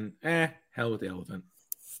him and hell with the elephant.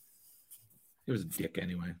 He was a dick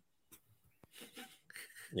anyway.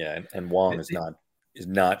 Yeah, and Wong is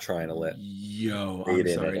not trying to let. Yo, I'm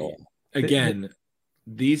sorry. Again,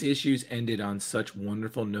 these issues ended on such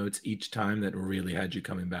wonderful notes each time that really had you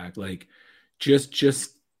coming back. Like,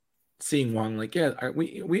 just seeing Wong, like, yeah,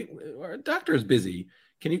 our doctor is busy.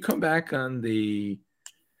 Can you come back on the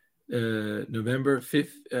November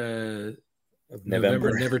 5th,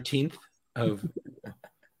 November 10th of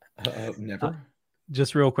never?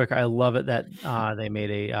 Just real quick, I love it that they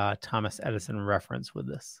made a Thomas Edison reference with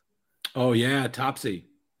this. Oh, yeah, Topsy.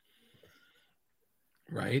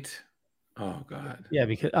 Right? Oh, God. Yeah,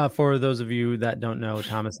 because for those of you that don't know,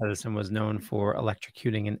 Thomas Edison was known for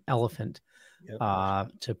electrocuting an elephant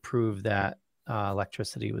to prove that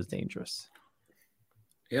electricity was dangerous.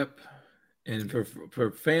 Yep. And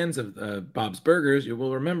for fans of Bob's Burgers, you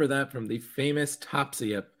will remember that from the famous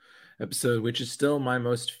Topsy episode, which is still one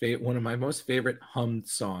of my most favorite hummed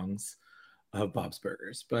songs of Bob's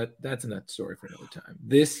Burgers. But that's another story for another time.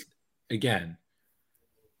 This, again,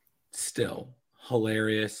 still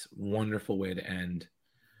hilarious, wonderful way to end.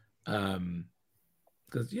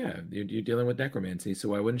 Because, yeah, you're dealing with necromancy, so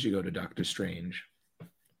why wouldn't you go to Doctor Strange?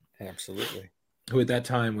 Absolutely. Who at that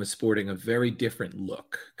time was sporting a very different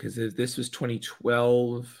look. Because if this was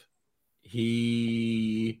 2012,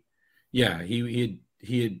 he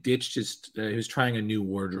had ditched he was trying a new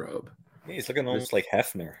wardrobe. Yeah, he's looking almost like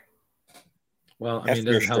Hefner. Well, I mean,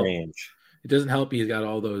 it doesn't help. It doesn't help. He's got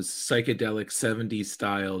all those psychedelic 70s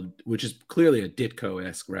style, which is clearly a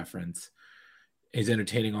Ditko-esque reference. He's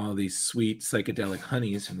entertaining all these sweet psychedelic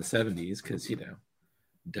honeys from the 70s because,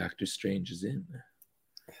 Doctor Strange is in.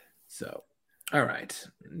 So, all right.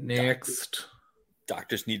 Next.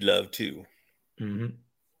 Doctors need love too.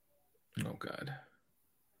 Mm-hmm. Oh, God.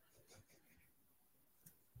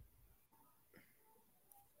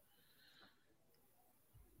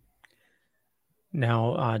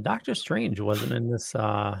 Now, Doctor Strange wasn't in this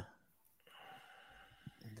that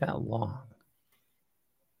long.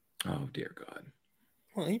 Oh, dear God.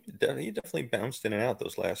 Well, he definitely bounced in and out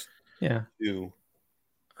those last two.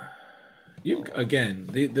 Again,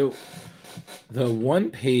 the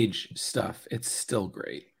one-page stuff, it's still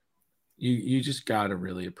great. You just got to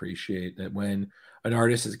really appreciate that when an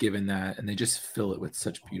artist is given that and they just fill it with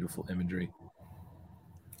such beautiful imagery.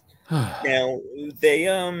 Now,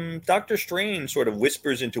 Doctor Strange sort of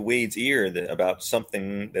whispers into Wade's ear about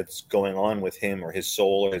something that's going on with him or his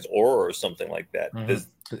soul or his aura or something like that.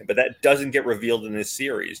 Mm-hmm. But that doesn't get revealed in this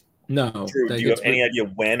series. No. Do you have any idea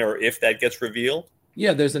when or if that gets revealed?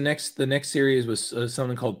 Yeah, there's the next series was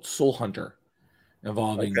something called Soul Hunter,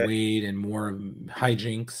 involving Wade and more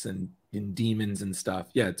hijinks and demons and stuff.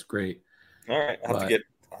 Yeah, it's great. All right, I'll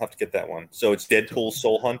have to get that one. So it's Deadpool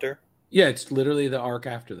Soul Hunter? Yeah, it's literally the arc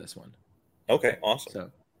after this one. Okay, awesome.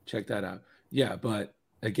 So check that out. Yeah, but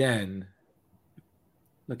again,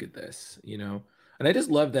 look at this, and I just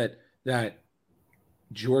love that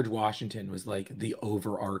George Washington was like the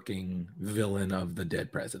overarching villain of the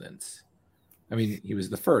dead presidents. I mean, he was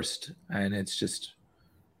the first, and it's just,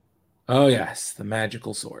 oh yes, the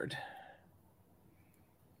magical sword.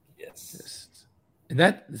 Yes. And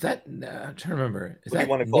that I'm trying to remember. What do you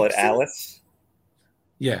want to call it, Alice?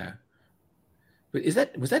 Yeah. But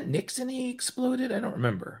was that Nixon he exploded? I don't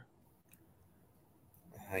remember.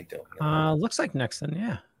 I don't know. Looks like Nixon,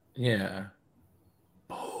 yeah. Yeah.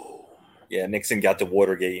 Yeah, Nixon got to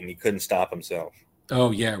Watergate and he couldn't stop himself.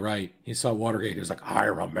 Oh, yeah, right. He saw Watergate. He was like, I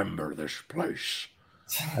remember this place.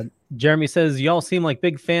 Jeremy says, y'all seem like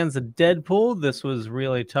big fans of Deadpool. This was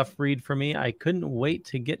really a tough read for me. I couldn't wait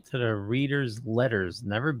to get to the reader's letters.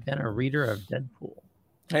 Never been a reader of Deadpool.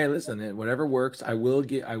 Hey, listen, whatever works. I will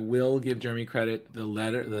give Jeremy credit.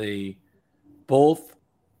 Both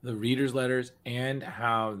the reader's letters and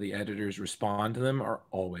how the editors respond to them are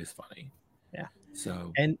always funny. Yeah.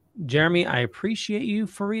 So, and Jeremy, I appreciate you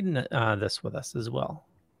for reading this with us as well.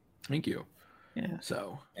 Thank you. Yeah.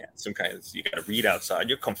 So, some kind of, you got to read outside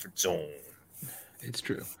your comfort zone. It's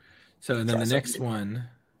true. So, and then the next one,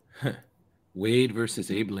 Wade versus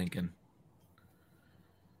Abe Lincoln.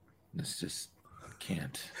 This just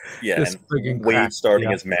can't. Yeah, and Wade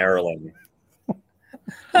starting as Marilyn.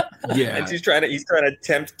 Yeah, and he's trying to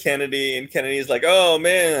tempt Kennedy, and Kennedy's like, "Oh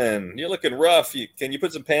man, you're looking rough. Can you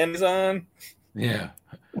put some panties on?" Yeah.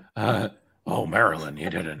 Oh, Marilyn, you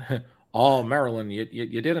didn't. Oh, Marilyn, you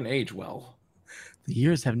didn't age well. The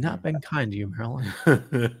years have not been kind to you, Marilyn.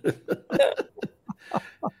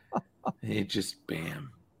 It just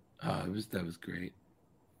bam. That was great.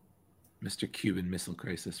 Mr. Cuban Missile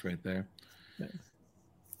Crisis right there.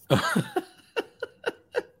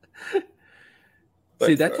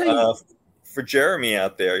 See, that's how for Jeremy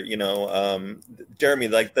out there, Jeremy,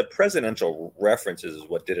 like the presidential references is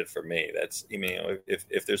what did it for me. That's,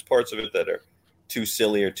 if there's parts of it that are too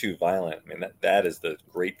silly or too violent, I mean, that is the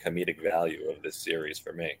great comedic value of this series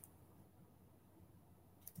for me.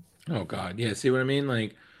 Oh God, yeah. See what I mean?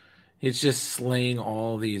 Like, it's just slaying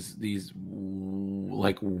all these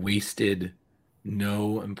like wasted,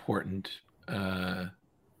 no important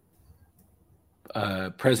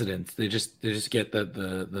presidents. They just get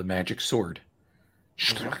the magic sword.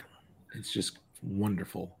 It's just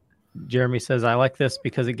wonderful. Jeremy says, I like this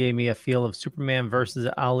because it gave me a feel of Superman versus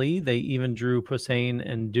Ali. They even drew Posehn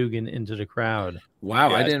and Dugan into the crowd. Wow,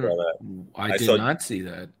 Yeah, I did not see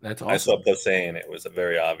that. That's awesome. I saw Posehn. It was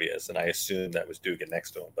very obvious, and I assumed that was Dugan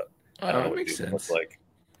next to him, but I don't know what makes Dugan sense. looks like.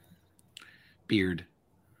 Beard.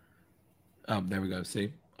 Oh, there we go.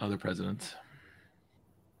 See, other presidents.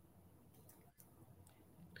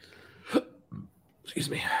 Excuse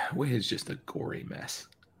me. Wade is just a gory mess.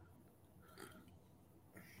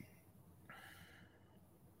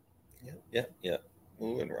 Yeah.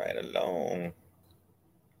 Moving right along.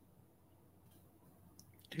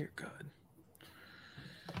 Dear God.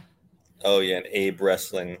 Oh, yeah, and Abe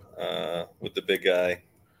wrestling with the big guy,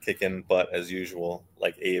 kicking butt as usual,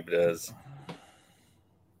 like Abe does.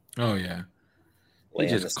 Oh, yeah.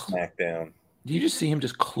 Laying the smack down. Do you just see him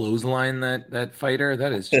just clothesline that fighter?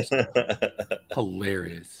 That is just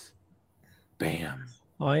hilarious. Bam.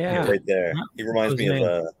 Oh, yeah. Right there. He reminds me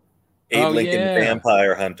of Abe Lincoln,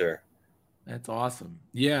 Vampire Hunter. That's awesome.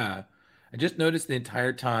 Yeah. I just noticed the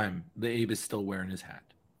entire time the Abe is still wearing his hat.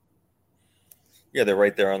 Yeah, they're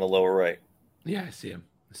right there on the lower right. Yeah, I see him.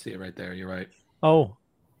 I see it right there. You're right. Oh.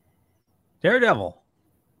 Daredevil.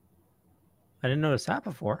 I didn't notice that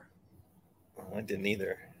before. Oh, I didn't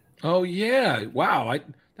either. Oh, yeah. Wow.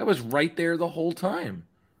 That was right there the whole time.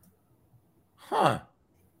 Huh.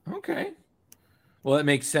 Okay. Well, it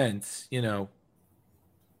makes sense.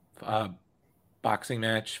 Boxing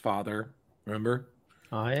match, father. Remember?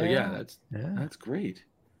 Oh, yeah. So, yeah, that's great.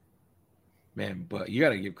 Man, but you got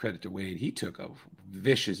to give credit to Wade. He took a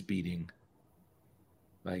vicious beating.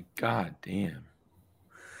 Like, God damn.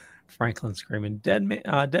 Franklin screaming,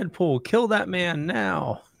 Deadpool, kill that man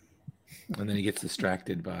now. And then he gets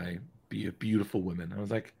distracted by beautiful women. I was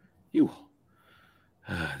like,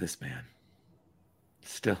 this man.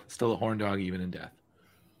 Still a horn dog even in death.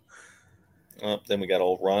 Oh, then we got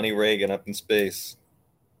old Ronnie Reagan up in space.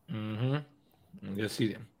 Mm-hmm. I'm going to see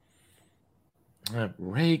him.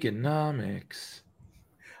 Reaganomics.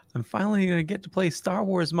 I'm finally going to get to play Star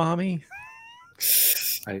Wars, Mommy.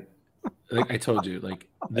 I told you, like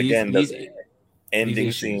these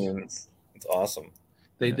ending scenes, it's awesome.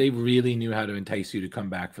 They really knew how to entice you to come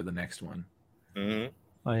back for the next one. Mm-hmm.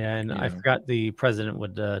 Oh yeah, and I forgot the president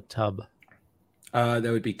with the tub. That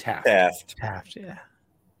would be Taft. Taft, yeah.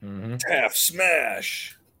 Mm-hmm. Taft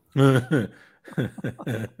smash. Oh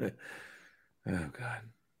God.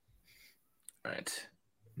 All right.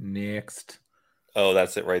 Next. Oh,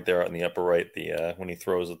 that's it right there on the upper right. The when he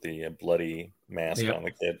throws the bloody mask on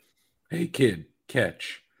the kid. Hey kid,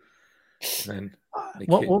 catch. And then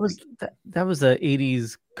what was that? That was a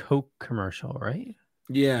 80s Coke commercial, right?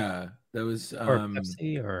 Yeah, that was or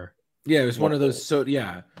Pepsi or yeah, it was one of those. So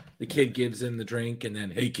yeah, the kid gives him the drink, and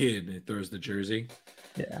then hey kid, and it throws the jersey.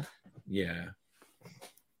 Yeah,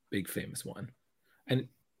 big famous one. And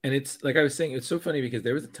it's like I was saying, it's so funny because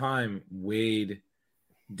there was a time Wade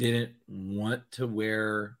didn't want to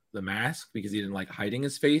wear the mask because he didn't like hiding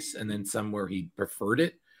his face, and then somewhere he preferred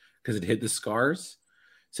it because it hid the scars.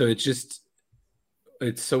 So it's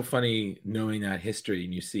so funny knowing that history,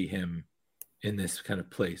 and you see him in this kind of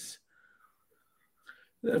place.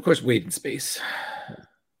 And of course, Wade in space.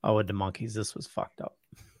 Oh, with the monkeys, this was fucked up.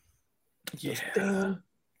 Yeah,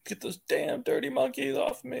 get those damn dirty monkeys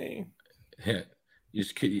off me. Yeah,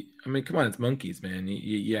 I mean, come on, it's monkeys, man.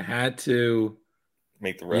 You had to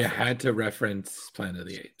make the reference. You had to reference Planet of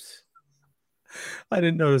the Apes. I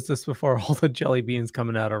didn't notice this before. All the jelly beans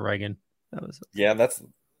coming out of Reagan. That was that's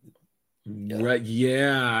right.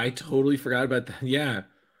 Yeah, I totally forgot about that. Yeah,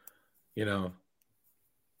 you know,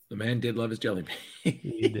 the man did love his jelly beans.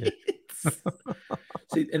 He did.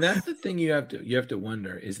 See, and that's the thing you have to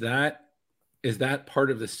wonder: is that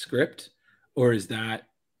part of the script, or is that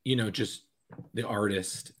just the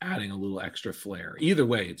artist adding a little extra flair? Either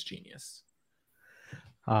way, it's genius.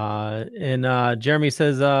 And Jeremy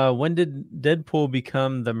says, when did Deadpool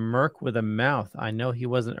become the merc with a mouth? I know he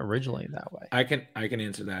wasn't originally that way. I can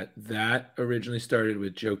answer that. That originally started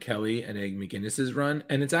with Joe Kelly and Ed McGuinness's run.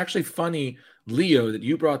 And it's actually funny, Leo, that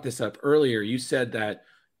you brought this up earlier. You said that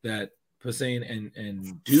Hossein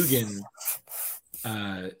and Dugan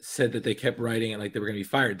said that they kept writing it like they were going to be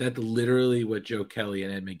fired. That's literally what Joe Kelly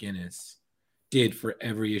and Ed McGuinness did for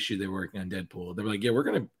every issue they were working on Deadpool. They were like, yeah,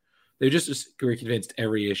 they just were convinced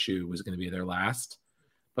every issue was going to be their last,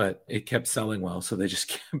 but it kept selling well, so they just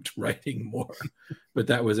kept writing more. But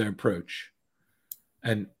that was their approach.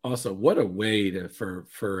 And also, what a way for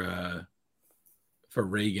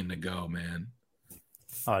Reagan to go, man.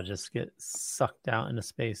 Oh, just get sucked out into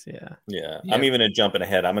space, yeah. I'm even jumping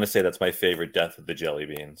ahead. I'm going to say that's my favorite death of the jelly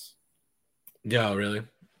beans. Yeah, really?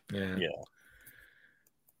 Yeah.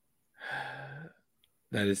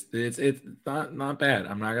 That is, it's not bad.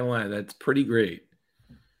 I'm not gonna lie, that's pretty great.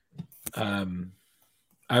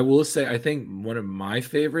 I will say, I think one of my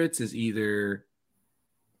favorites is either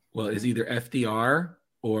FDR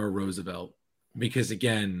or Roosevelt, because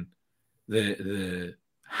again, the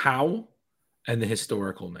how and the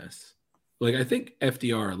historicalness. Like I think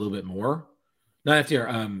FDR a little bit more, not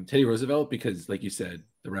FDR, Teddy Roosevelt, because like you said,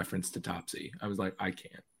 the reference to Topsy, I was like, I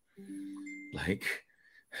can't. Like,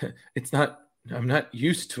 it's not. I'm not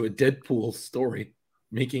used to a Deadpool story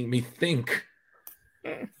making me think.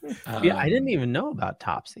 Yeah, I didn't even know about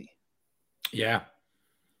Topsy. Yeah.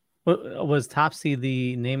 Was Topsy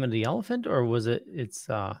the name of the elephant, or was it?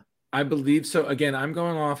 I believe so. Again, I'm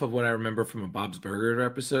going off of what I remember from a Bob's Burger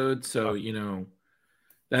episode. So,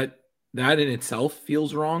 that in itself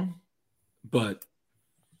feels wrong, but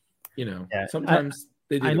sometimes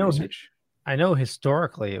they do the research. I know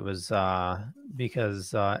historically it was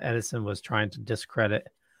because Edison was trying to discredit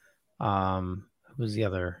who was the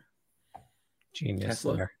other genius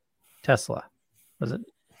there? Tesla, was it?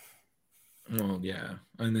 Oh yeah,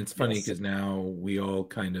 and it's funny because now we all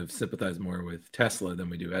kind of sympathize more with Tesla than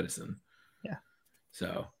we do Edison. Yeah.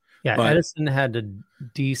 So Edison had the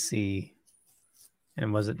DC,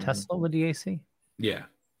 and was it Tesla with the AC? Yeah.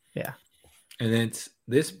 Yeah. And then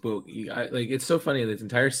this book, it's so funny. This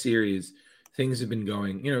entire series, things have been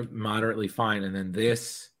going, moderately fine. And then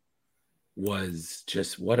this was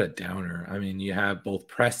just what a downer. I mean, you have both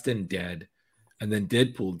Preston dead and then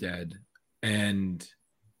Deadpool dead. And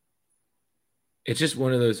it's just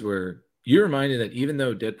one of those where you're reminded that even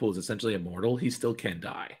though Deadpool is essentially immortal, he still can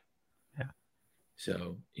die. Yeah.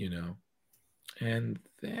 So, and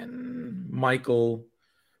then Michael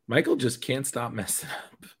just can't stop messing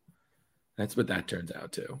up. That's what that turns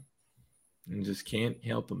out to. And just can't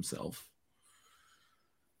help himself.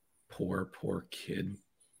 Poor kid.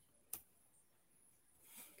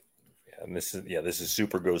 Yeah, and this is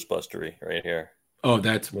super Ghostbustery right here. Oh,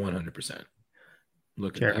 that's 100%.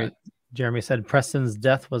 Look at that. Jeremy said Preston's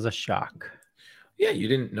death was a shock.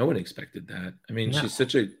 Yeah, no one expected that. I mean, she's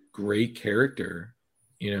such a great character,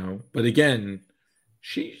 But again,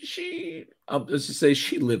 let's just say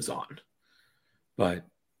she lives on. But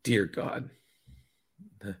dear God,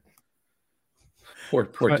 poor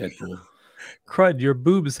Deadpool. Crud, your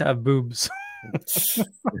boobs have boobs.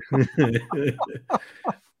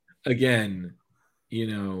 Again,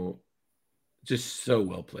 just so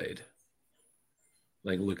well played.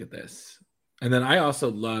 Like, look at this. And then I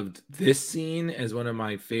also loved this scene as one of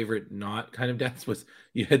my favorite not kind of deaths was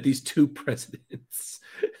you had these two presidents.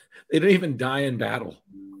 They didn't even die in battle.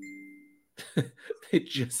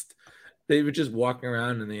 They were just walking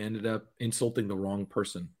around and they ended up insulting the wrong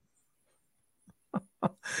person.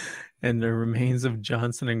 And the remains of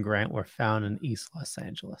Johnson and Grant were found in East Los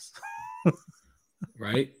Angeles.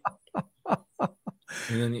 Right?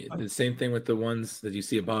 And then the same thing with the ones that you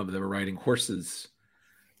see above that were riding horses.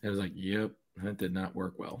 I was like, yep, that did not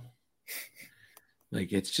work well.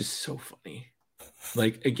 Like, it's just so funny.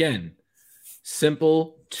 Like, again,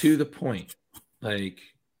 simple, to the point. Like,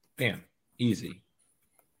 bam, easy.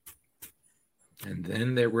 And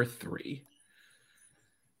then there were 3.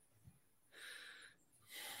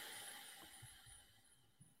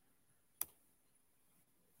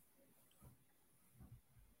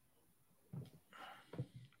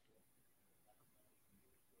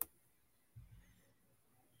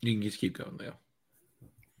 You can just keep going, Leo.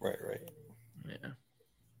 Right. Yeah.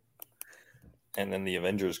 And then the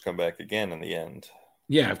Avengers come back again in the end.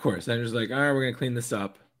 Yeah, of course. They're just like, all right, we're going to clean this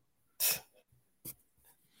up.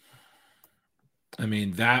 I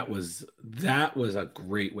mean, that was a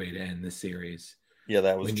great way to end the series. Yeah,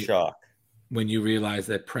 that was a shock. When you realize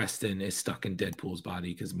that Preston is stuck in Deadpool's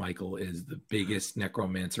body because Michael is the biggest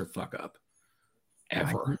necromancer fuck up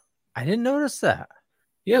ever. I didn't notice that.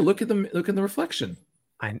 Yeah, look at the reflection.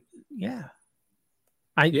 I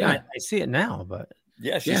see it now, but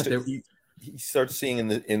he starts seeing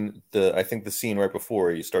in the I think the scene right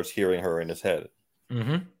before he starts hearing her in his head.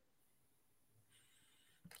 Mm-hmm.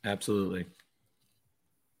 Absolutely.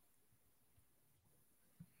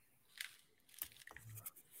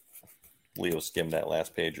 Leo skimmed that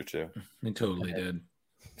last page or two. He totally did.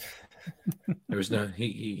 There was no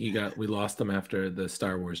we lost him after the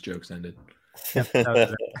Star Wars jokes ended.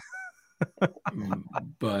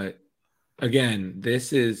 But again,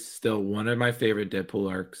 this is still one of my favorite Deadpool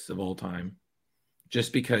arcs of all time.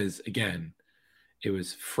 Just because, again, it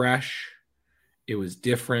was fresh, it was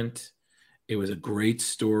different, it was a great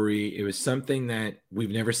story. It was something that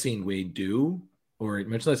we've never seen Wade do, or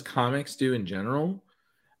much less comics do in general.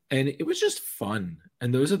 And it was just fun.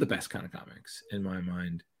 And those are the best kind of comics in my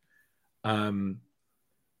mind.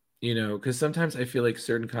 Because sometimes I feel like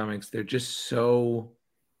certain comics, they're just so...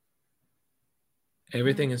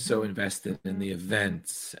 Everything is so invested in the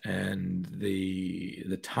events and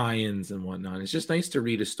the tie-ins and whatnot. It's just nice to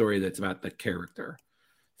read a story that's about the character.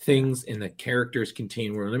 Things in the character's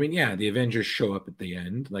contained world. I mean, yeah, the Avengers show up at the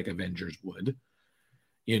end, like Avengers would,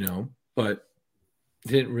 but it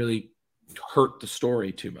didn't really hurt the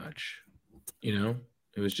story too much. It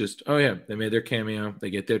was just, oh yeah, they made their cameo, they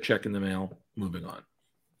get their check in the mail, moving on.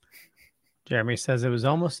 Jeremy says it was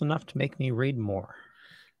almost enough to make me read more.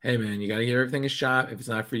 Hey man, you got to give everything a shot. If it's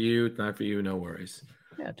not for you, it's not for you. No worries.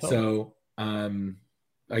 Yeah, totally. So,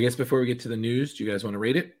 I guess before we get to the news, do you guys want to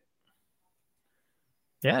rate it?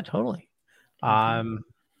 Yeah, totally. I'm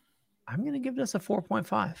going to give this a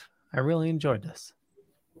 4.5. I really enjoyed this.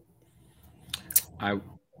 I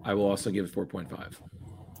will also give it 4.5.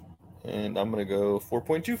 And I'm going to go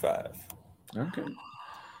 4.25. Okay.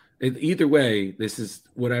 Either way, this is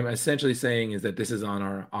what I'm essentially saying is that this is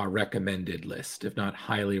on our recommended list, if not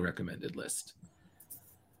highly recommended list.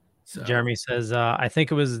 So. Jeremy says, I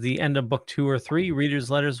think it was the end of book 2 or 3.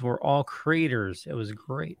 Readers' letters were all creators. It was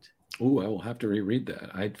great. Ooh, I will have to reread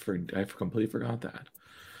that. I completely forgot that.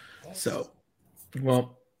 So,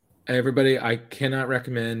 well, everybody, I cannot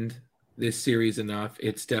recommend this series enough.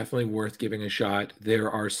 It's definitely worth giving a shot.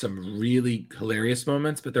 There are some really hilarious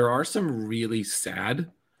moments, but there are some really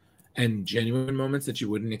sad and genuine moments that you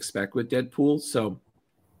wouldn't expect with Deadpool. So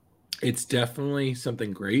it's definitely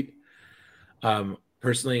something great.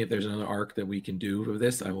 Personally, if there's another arc that we can do with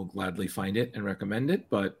this, I will gladly find it and recommend it.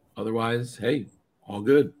 But otherwise, hey, all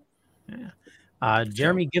good. Yeah.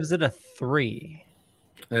 Jeremy gives it a 3.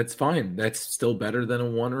 That's fine. That's still better than a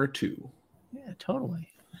 1 or a 2. Yeah, totally.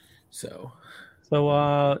 So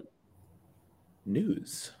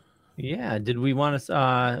news. Yeah. Did we want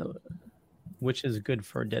to... which is good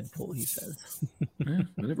for Deadpool, he says. Yeah,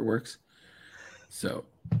 whatever works. So,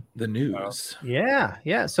 the news.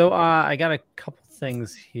 Yeah. So, I got a couple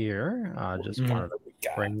things here. Just wanted to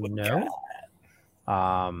bring note.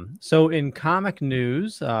 So in comic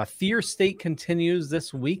news, Fear State continues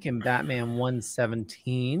this week in Batman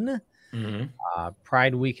 117.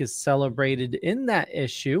 Pride Week is celebrated in that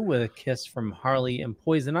issue with a kiss from Harley and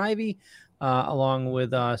Poison Ivy, along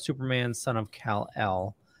with Superman, son of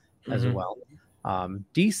Kal-El, as well.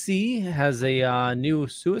 DC has a new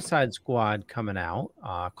Suicide Squad coming out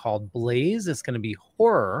called Blaze. It's going to be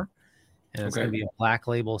horror, and it's going to be a Black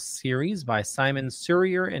Label series by Simon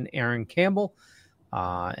Surrier and Aaron Campbell.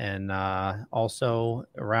 And also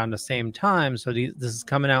around the same time, so this is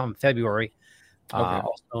coming out in February.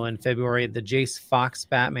 Also in February, the Jace Fox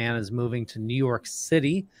Batman is moving to New York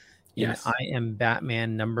City. Yes, I Am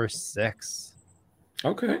Batman #6.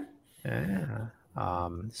 Okay. Yeah.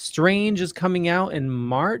 Strange is coming out in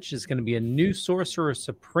March. It's going to be a new Sorcerer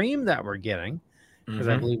Supreme that we're getting, because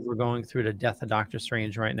I believe we're going through the death of Doctor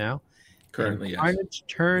Strange right now. Currently, Carnage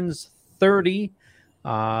turns 30.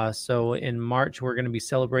 So in March, we're going to be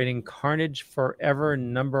celebrating Carnage Forever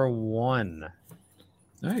 #1.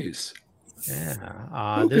 Nice.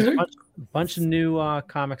 Yeah. There's a bunch of new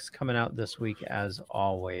comics coming out this week, as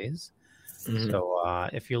always. So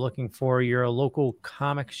if you're looking for your local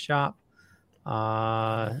comic shop,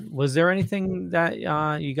 was there anything that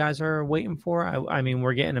you guys are waiting for? I mean,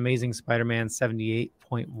 we're getting Amazing Spider-Man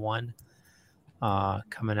 78.1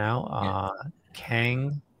 coming out.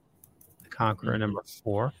 Kang the Conqueror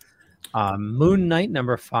 #4. Moon Knight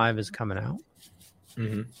 #5 is coming out.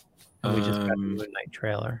 And we just got the Moon Knight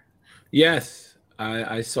trailer. Yes,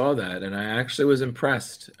 I saw that, and I actually was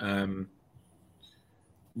impressed. In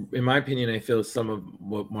my opinion, I feel some of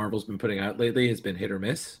what Marvel's been putting out lately has been hit or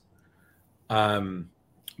miss.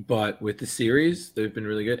 But with the series, they've been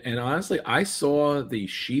really good. And honestly, I saw the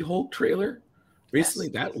She-Hulk trailer recently.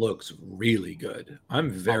 That looks really good. I'm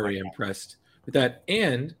very impressed with that.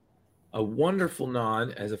 And a wonderful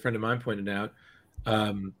nod, as a friend of mine pointed out,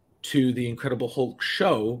 to the Incredible Hulk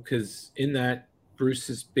show, because in that, Bruce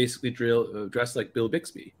is basically dressed like Bill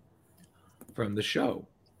Bixby from the show.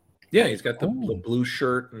 Yeah, he's got the blue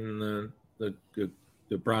shirt and the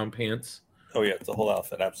brown pants. Oh yeah, it's the whole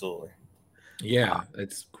outfit, absolutely. Yeah,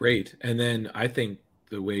 it's great. And then I think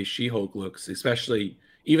the way She-Hulk looks, especially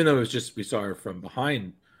even though it was just we saw her from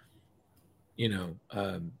behind,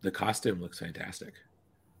 the costume looks fantastic.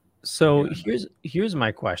 So here's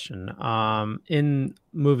my question. In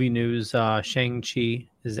movie news, Shang-Chi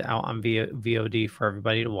is out on VOD for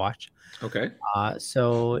everybody to watch. Okay.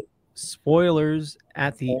 So spoilers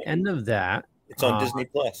at the end of that. It's on Disney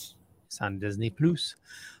Plus. It's on Disney Plus.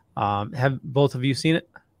 Have both of you seen it?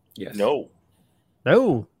 Yes. No.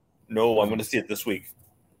 No. No, I'm going to see it this week.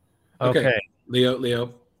 Okay.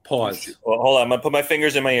 Leo, pause. Well, hold on. I'm going to put my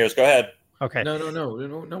fingers in my ears. Go ahead. Okay. No. Blah,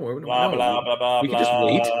 blah, blah, blah, we can just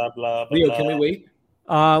wait. Blah, Leo, blah. can we wait?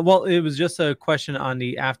 Well, it was just a question on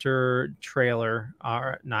the after trailer,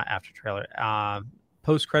 or not after trailer,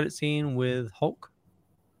 post-credit scene with Hulk.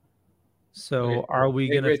 So are we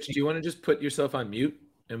going to... Rich, do you want to just put yourself on mute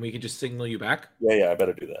and we can just signal you back? Yeah, I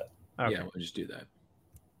better do that. Okay. Yeah, we'll just do that.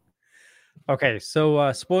 Okay,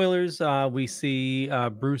 so spoilers, we see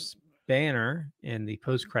Bruce Banner in the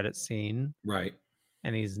post-credit scene. Right.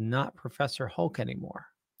 And he's not Professor Hulk anymore.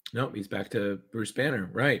 No, he's back to Bruce Banner.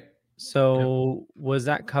 Right. So was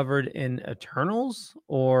that covered in Eternals,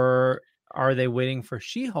 or are they waiting for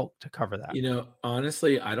She-Hulk to cover that?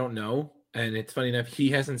 Honestly, I don't know. And it's funny enough, he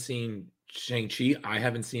hasn't seen Shang-Chi. I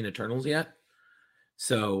haven't seen Eternals yet.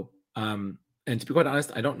 So, and to be quite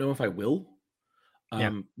honest, I don't know if I will.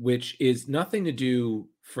 Which is nothing to do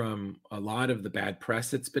from a lot of the bad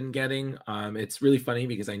press it's been getting. It's really funny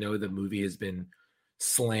because I know the movie has been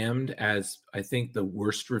slammed as, I think, the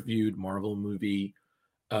worst reviewed Marvel movie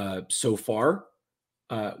so far,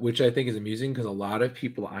 which I think is amusing because a lot of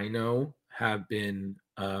people I know have been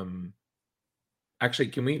actually,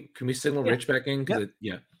 can we signal Rich back in?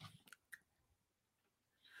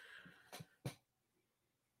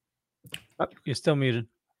 Oh, you're still muted.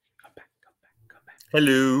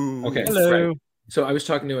 Hello. Okay. Hello. Right. So I was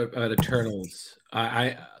talking to about Eternals.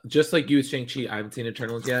 I just like you with Shang-Chi, I haven't seen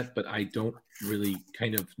Eternals yet, but I don't really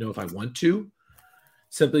kind of know if I want to,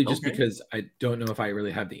 simply just because I don't know if I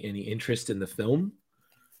really have any interest in the film,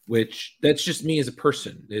 which that's just me as a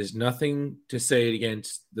person. There's nothing to say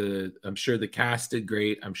against I'm sure the cast did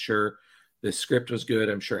great. I'm sure the script was good.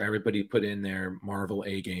 I'm sure everybody put in their Marvel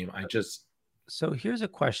A game. So here's a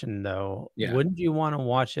question though. Yeah. Wouldn't you want to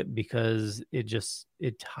watch it because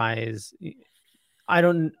it ties? I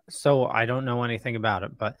don't know anything about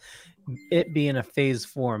it, but it being a phase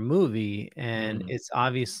 4 movie, and it's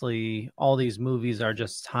obviously all these movies are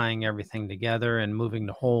just tying everything together and moving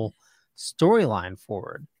the whole storyline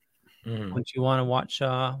forward. Wouldn't you want to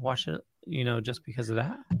watch it, just because of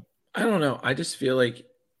that? I don't know. I just feel like,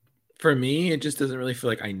 for me, it just doesn't really feel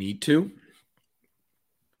like I need to.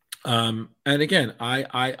 And again,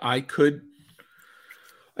 I could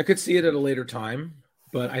see it at a later time,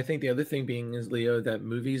 but I think the other thing being is, Leo, that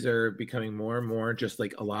movies are becoming more and more, just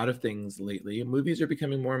like a lot of things lately, movies are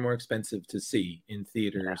becoming more and more expensive to see in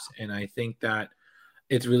theaters. Yeah. And I think that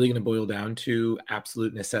it's really going to boil down to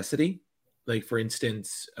absolute necessity. Like, for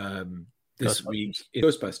instance, this week it's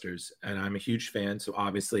Ghostbusters, and I'm a huge fan. So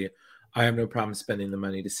obviously I have no problem spending the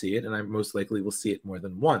money to see it, and I most likely will see it more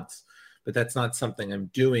than once. But that's not something I'm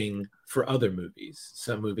doing for other movies.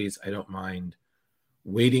 Some movies I don't mind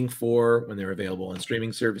waiting for when they're available on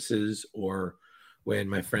streaming services, or when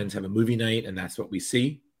my friends have a movie night and that's what we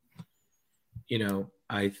see.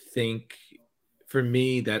 I think for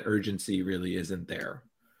me, that urgency really isn't there.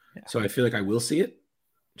 Yeah. So I feel like I will see it,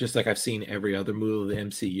 just like I've seen every other movie of the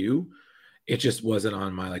MCU. It just wasn't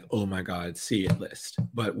on my like, oh my God, see it list.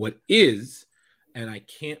 But what is, and I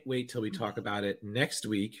can't wait till we talk about it next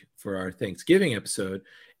week for our Thanksgiving episode,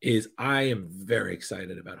 is I am very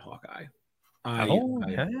excited about Hawkeye.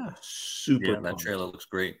 Super that trailer looks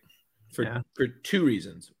great. For 2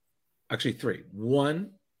 reasons. Actually 3.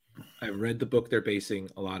 1, I read the book they're basing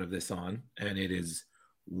a lot of this on, and it is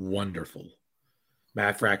wonderful.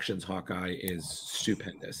 Matt Fraction's Hawkeye is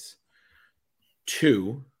stupendous.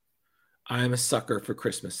 2, I'm a sucker for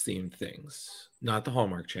Christmas themed things, not the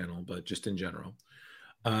Hallmark Channel, but just in general.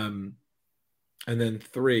 And then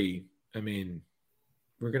 3, I mean,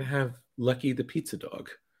 we're going to have Lucky the pizza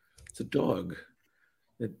dog. It's a dog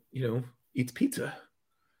that, eats pizza.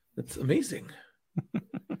 That's amazing.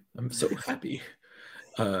 I'm so happy.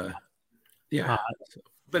 Yeah.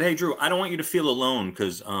 But hey, Drew, I don't want you to feel alone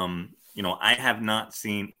because, I have not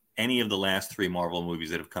seen any of the last 3 Marvel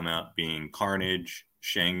movies that have come out, being Carnage,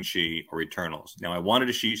 Shang-Chi, or Eternals. Now, I wanted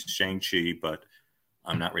to see Shang-Chi, but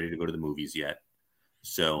I'm not ready to go to the movies yet.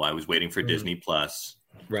 So I was waiting for Disney Plus.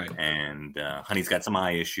 Right. And Honey's got some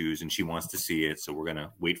eye issues, and she wants to see it. So we're going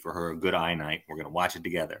to wait for her a good eye night. We're going to watch it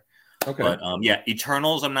together. Okay. But,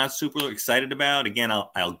 Eternals I'm not super excited about. Again,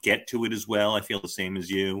 I'll get to it as well. I feel the same as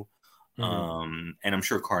you. And I'm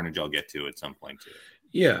sure Carnage I'll get to at some point, too.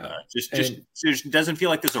 Yeah. Just doesn't feel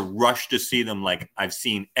like there's a rush to see them like I've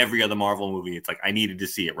seen every other Marvel movie. It's like I needed to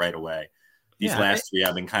see it right away. These last 3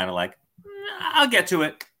 I've been kind of like, I'll get to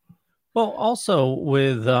it. Well, also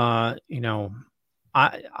with, I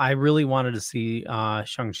really wanted to see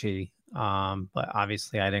Shang-Chi, but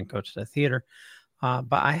obviously I didn't go to the theater.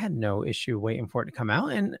 But I had no issue waiting for it to come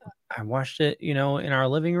out. And I watched it, in our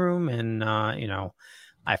living room. And,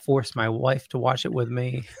 I forced my wife to watch it with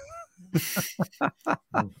me. She's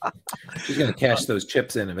going to cash those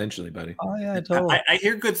chips in eventually, buddy. Oh, yeah, totally. I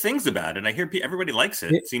hear good things about it. I hear everybody likes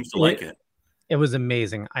it. Seems to like it. It was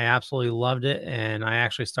amazing. I absolutely loved it. And I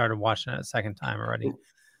actually started watching it a second time already.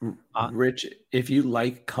 Rich, if you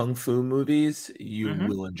like Kung Fu movies, you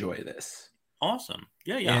will enjoy this. Awesome.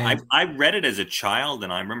 Yeah. I read it as a child,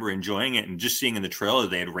 and I remember enjoying it, and just seeing in the trailer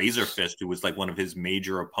they had Razor Fist, who was like one of his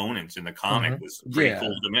major opponents in the comic, was pretty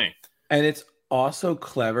cool to me. And it's also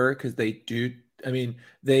clever because they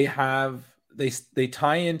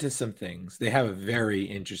tie into some things. They have a very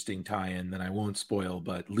interesting tie-in that I won't spoil,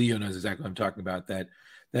 but Leo knows exactly what I'm talking about, that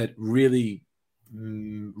really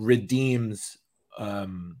redeems a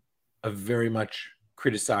very much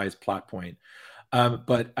criticized plot point.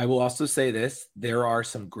 But I will also say this, there are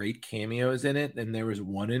some great cameos in it, and there was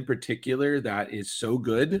one in particular that is so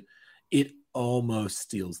good, it almost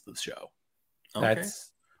steals the show. Okay.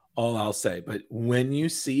 That's all I'll say. But when you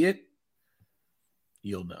see it,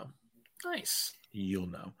 you'll know. Nice. You'll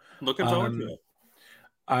know. Looking forward to it.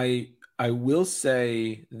 I will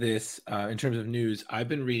say this in terms of news. I've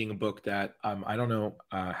been reading a book that I don't know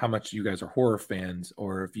how much you guys are horror fans,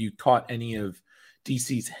 or if you caught any of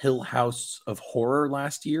DC's Hill House of Horror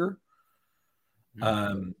last year.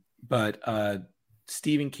 But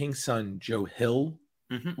Stephen King's son, Joe Hill,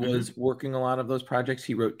 was working a lot of those projects.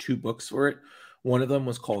 He wrote 2 books for it. One of them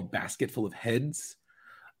was called Basket Full of Heads.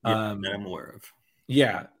 That I'm aware of.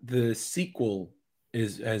 Yeah, the sequel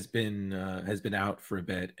has been out for a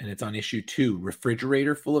bit, and it's on issue 2,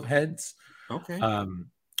 Refrigerator Full of Heads. Okay.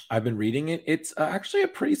 I've been reading it. It's actually a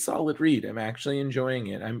pretty solid read. I'm actually enjoying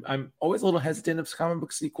it. I'm always a little hesitant of comic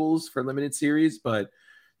book sequels for limited series, but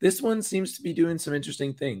this one seems to be doing some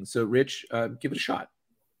interesting things. So, Rich, give it a shot.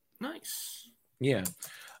 Nice. Yeah.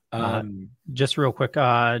 Just real quick,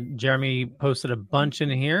 Jeremy posted a bunch in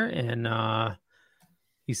here, and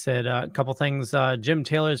he said a couple things. Jim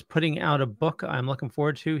Taylor's putting out a book I'm looking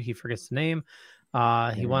forward to. He forgets the name.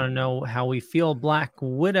 He want to know how we feel Black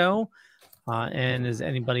Widow. And is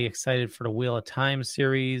anybody excited for the Wheel of Time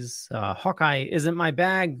series? Hawkeye isn't my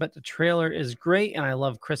bag, but the trailer is great, and I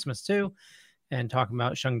love Christmas too. And talking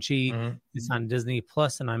about Shang-Chi, it's on Disney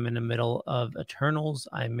Plus, and I'm in the middle of Eternals.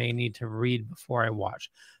 I may need to read before I watch.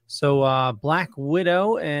 So Black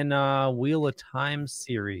Widow and Wheel of Time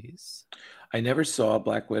series. I never saw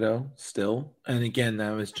Black Widow still. And again,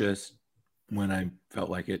 that was just when I felt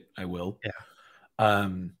like it, I will. Yeah.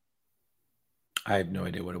 I have no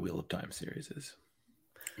idea what a Wheel of Time series is.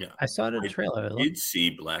 Yeah, I saw the trailer. I did see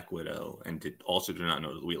Black Widow and do not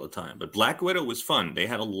know the Wheel of Time. But Black Widow was fun. They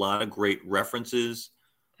had a lot of great references,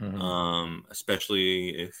 especially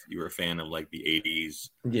if you were a fan of like the 80s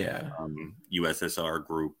USSR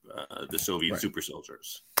group, the Soviet super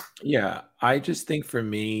soldiers. Yeah, I just think for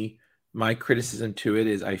me, my criticism to it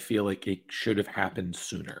is I feel like it should have happened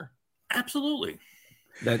sooner. Absolutely.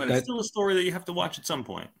 But it's still a story that you have to watch at some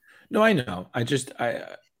point. No, I know.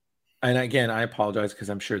 And again, I apologize because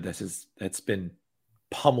I'm sure that's been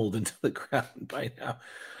pummeled into the ground by now.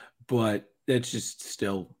 But it's just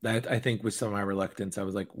still that I think with some of my reluctance, I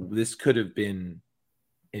was like, this could have been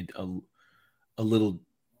a little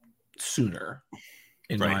sooner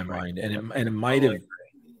in my mind, and it might have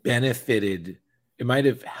benefited. It might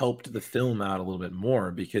have helped the film out a little bit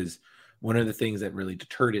more because one of the things that really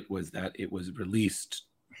deterred it was that it was released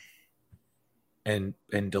and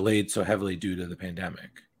delayed so heavily due to the pandemic.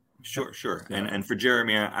 Sure. And for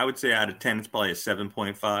Jeremy, I would say out of 10, it's probably a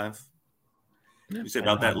 7.5. You said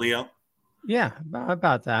about that, Leo? Yeah,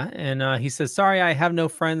 about that. And he says, sorry, I have no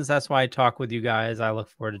friends. That's why I talk with you guys. I look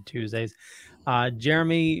forward to Tuesdays.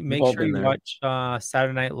 Jeremy, make sure you watch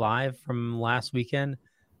Saturday Night Live from last weekend,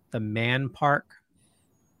 The Man Park.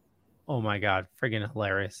 Oh my God, friggin'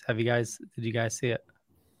 hilarious. Did you guys see it?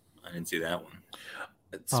 I didn't see that one.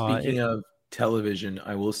 Speaking of television,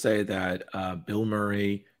 I will say that Bill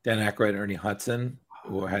Murray, Dan Aykroyd, and Ernie Hudson,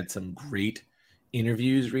 who had some great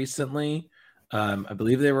interviews recently. I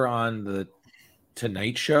believe they were on the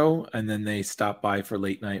Tonight Show, and then they stopped by for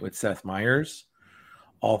Late Night with Seth Meyers.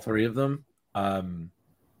 All three of them.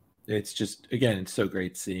 It's just, again, it's so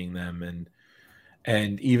great seeing them,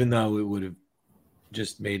 and even though it would have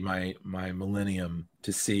just made my millennium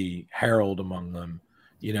to see Harold among them,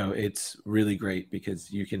 it's really great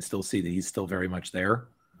because you can still see that he's still very much there.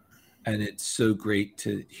 And it's so great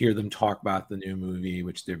to hear them talk about the new movie,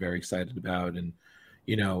 which they're very excited about. And,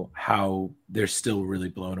 how they're still really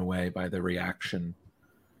blown away by the reaction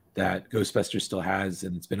that Ghostbusters still has.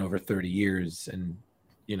 And it's been over 30 years and,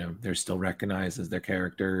 they're still recognized as their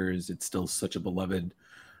characters. It's still such a beloved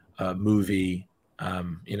movie.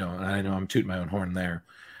 And I know I'm tooting my own horn there,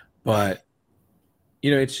 but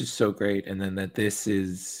it's just so great. And then that this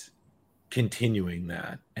is continuing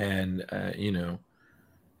that. And,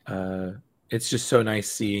 it's just so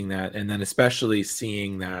nice seeing that. And then especially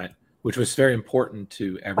seeing that, which was very important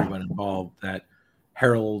to everyone involved, that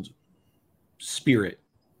Harold spirit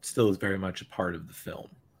still is very much a part of the film,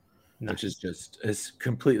 which is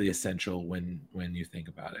completely essential when you think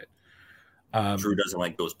about it. Drew doesn't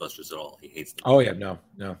like Ghostbusters at all. He hates them. Oh yeah, no,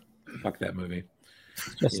 fuck that movie.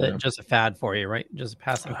 Just a fad for you, right? Just a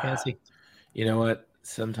passing fancy. You know what?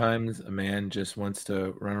 Sometimes a man just wants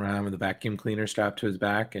to run around with a vacuum cleaner strapped to his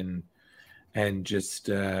back and just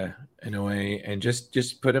in a way, and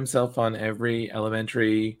just put himself on every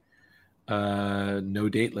elementary no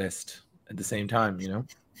date list at the same time,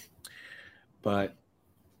 But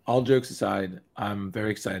all jokes aside, I'm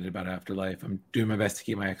very excited about Afterlife. I'm doing my best to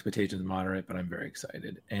keep my expectations moderate, but I'm very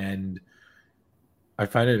excited. And I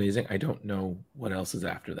find it amazing. I don't know what else is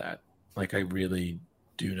after that. Like, I really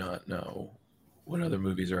do not know what other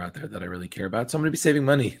movies are out there that I really care about. So I'm going to be saving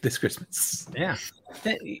money this Christmas. Yeah.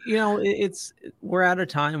 We're at a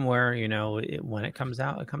time where, when it comes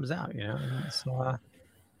out, it comes out, So,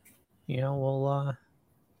 we'll,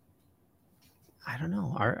 I don't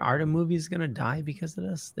know. Are the movies going to die because of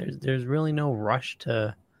this? There's really no rush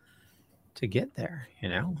to get there,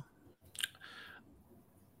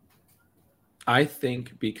 I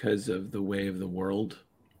think because of the way of the world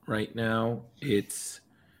right now, there's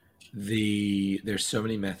so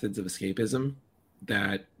many methods of escapism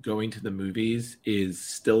that going to the movies is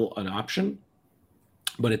still an option,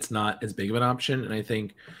 but it's not as big of an option. And I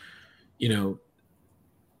think,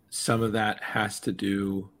 some of that has to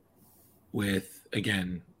do with,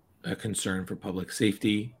 again, a concern for public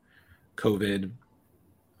safety, COVID,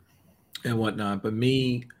 and whatnot. But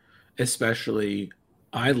me, especially,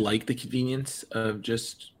 I like the convenience of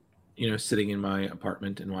just, sitting in my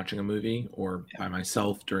apartment and watching a movie, or by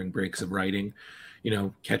myself during breaks of writing,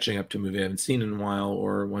 catching up to a movie I haven't seen in a while,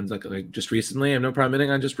 or ones like just recently. I have no problem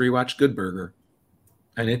admitting I just rewatched Good Burger,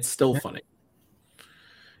 and it's still funny.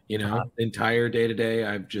 The entire day to day,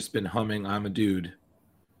 I've just been humming "I'm a Dude,"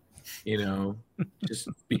 just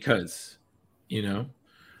because,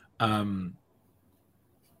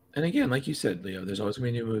 And again, like you said, Leo, there's always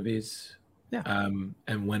going to be new movies. Yeah.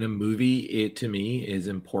 And when a movie, to me, is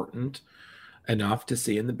important enough to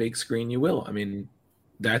see in the big screen, you will. I mean,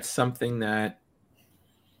 that's something that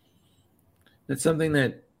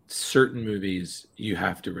certain movies you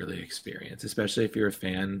have to really experience, especially if you're a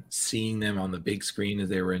fan. Seeing them on the big screen as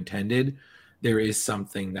they were intended, there is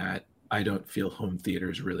something that I don't feel home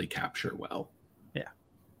theaters really capture well. Yeah.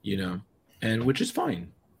 And which is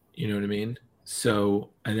fine. You know what I mean? So,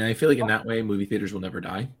 and I feel like in that way, movie theaters will never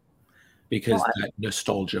die, because that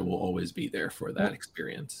nostalgia will always be there for that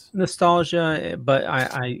experience. Nostalgia, but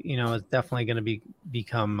I it's definitely going to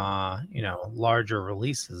become larger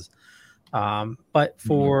releases. But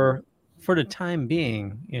for the time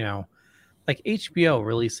being, like HBO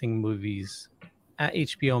releasing movies at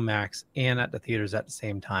HBO Max and at the theaters at the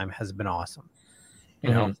same time has been awesome.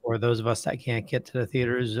 For those of us that can't get to the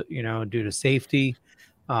theaters, due to safety,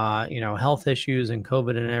 health issues and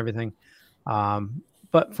COVID and everything.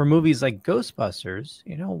 But for movies like Ghostbusters,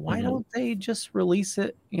 why don't they just release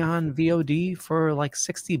it on VOD for like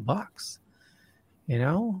 $60?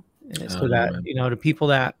 So that, to people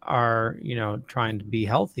that are, trying to be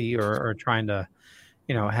healthy or trying to,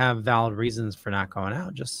 have valid reasons for not going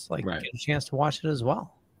out, just like get a chance to watch it as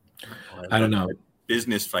well. I don't know.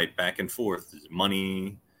 Business fight back and forth. There's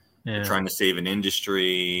money. They're trying to save an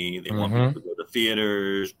industry. They want people to go to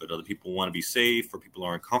theaters, but other people want to be safe, or people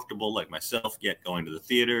aren't comfortable, like myself, yet going to the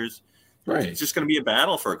theaters. Right. It's just going to be a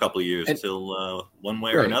battle for a couple of years until one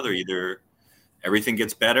way or another, either everything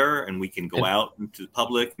gets better and we can go out into the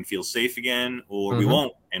public and feel safe again, or we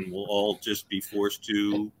won't, and we'll all just be forced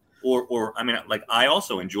to. Or I mean, like, I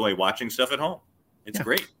also enjoy watching stuff at home. It's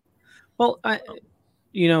great. Well,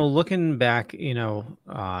 looking back,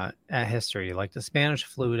 at history, like the Spanish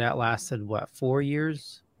flu, that lasted 4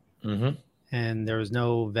 years, and there was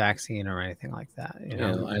no vaccine or anything like that.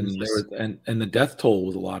 And the death toll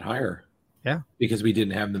was a lot higher. Yeah, because we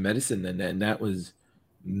didn't have the medicine then, and that was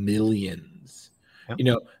millions.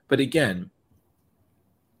 But again,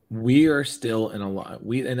 we are still in a lot.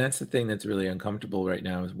 And that's the thing that's really uncomfortable right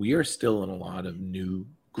now, is we are still in a lot of new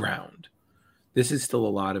ground. This is still a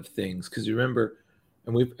lot of things, because remember.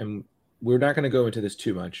 And we're not going to go into this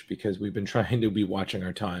too much, because we've been trying to be watching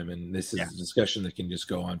our time, and this is a discussion that can just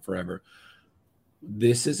go on forever.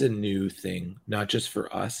 This is a new thing, not just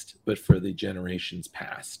for us, but for the generations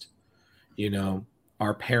past.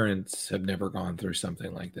 Our parents have never gone through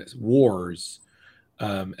something like this. Wars,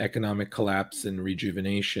 economic collapse and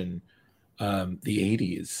rejuvenation, the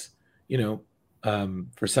 80s,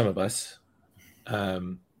 for some of us,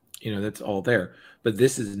 that's all there. But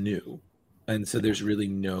this is new. And so there's really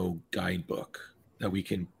no guidebook that we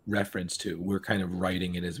can reference to. We're kind of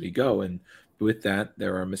writing it as we go. And with that,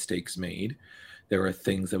 there are mistakes made. There are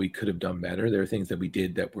things that we could have done better. There are things that we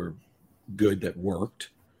did that were good, that worked.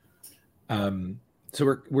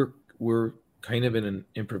 So we're kind of in an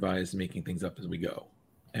improvised, making things up as we go.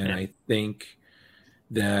 And I think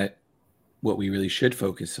that what we really should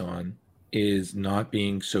focus on is not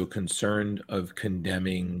being so concerned of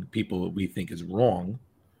condemning people we think is wrong,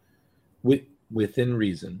 within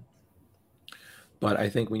reason. But I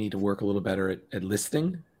think we need to work a little better at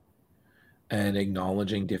listening and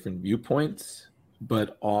acknowledging different viewpoints,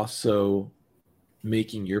 but also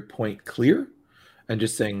making your point clear and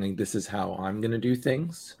just saying, like, this is how I'm going to do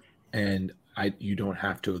things, and you don't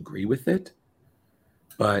have to agree with it,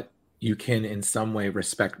 but you can in some way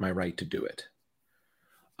respect my right to do it.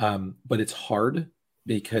 But it's hard,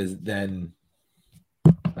 because then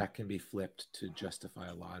that can be flipped to justify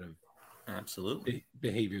a lot of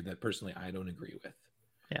behavior that personally I don't agree with.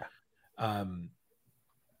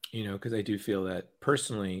 Because I do feel that,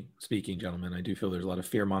 personally speaking, gentlemen, I do feel there's a lot of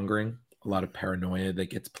fear mongering, a lot of paranoia that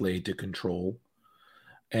gets played to control.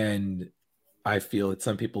 And I feel that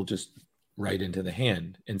some people just write into the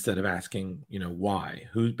hand instead of asking, why,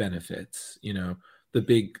 who benefits, the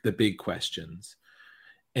big questions.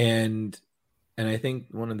 And I think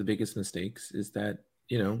one of the biggest mistakes is that,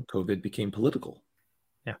 COVID became political.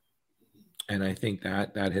 And I think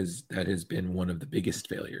that has been one of the biggest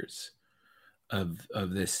failures of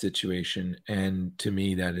this situation. And to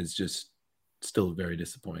me, that is just still very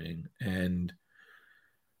disappointing. And,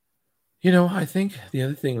 I think the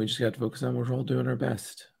other thing we just got to focus on, we're all doing our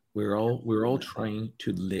best. We're all trying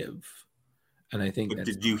to live. And I think But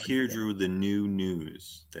did you hear, Drew, the new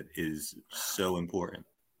news that is so important?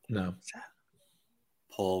 No.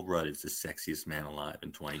 Paul Rudd is the sexiest man alive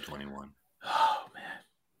in 2021. Oh man,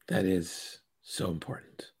 that is so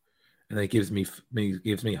important, and that gives me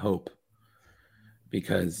hope,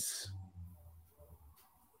 because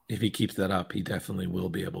if he keeps that up, he definitely will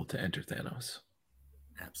be able to enter Thanos.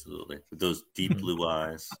 Absolutely, with those deep blue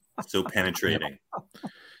eyes, so penetrating.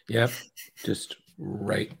 Yep, just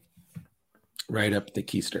right up the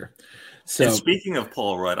keister. So, and speaking of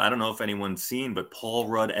Paul Rudd, I don't know if anyone's seen, but Paul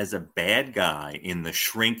Rudd as a bad guy in The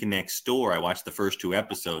Shrink Next Door. I watched the first 2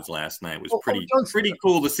 episodes last night. It was pretty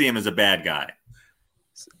cool to see him as a bad guy.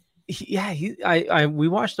 Yeah, we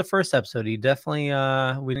watched the first episode. He definitely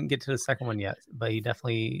we didn't get to the second one yet, but he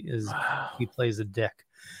definitely is. He plays a dick.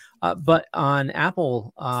 But on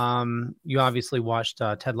Apple, you obviously watched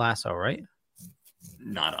Ted Lasso, right?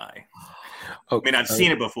 Not I. I mean, I've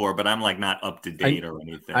seen it before, but I'm like not up to date or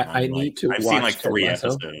anything. I need to. I've seen like 3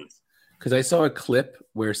 episodes. Because I saw a clip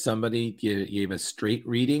where somebody gave a straight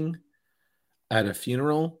reading at a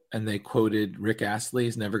funeral, and they quoted Rick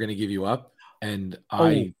Astley's "Never Gonna Give You Up," and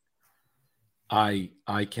I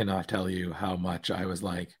cannot tell you how much I was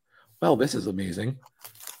like, "Well, this is amazing."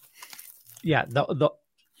 Yeah,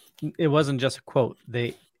 it wasn't just a quote.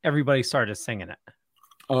 Everybody started singing it.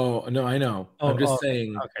 Oh no, I know. I'm just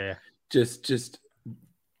saying. Okay. Just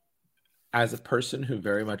as a person who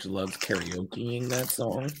very much loves karaokeing that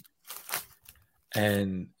song,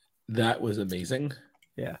 and that was amazing.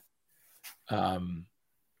 Yeah.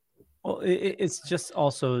 Well, it's just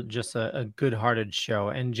also just a good-hearted show.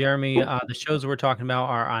 And Jeremy, the shows we're talking about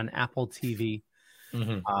are on Apple TV.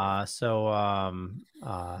 Mm-hmm.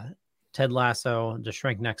 Ted Lasso, The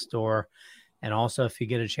Shrink Next Door, and also if you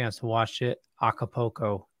get a chance to watch it,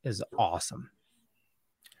 Acapulco is awesome.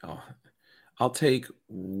 Oh, I'll take.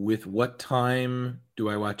 With what time do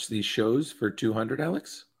I watch these shows for 200,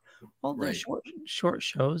 Alex? Well, they're short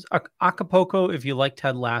shows. Acapulco, if you like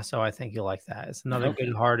Ted Lasso, I think you'll like that. It's another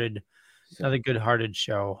good-hearted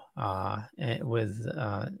show with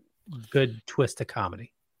good twist of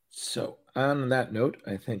comedy. So on that note,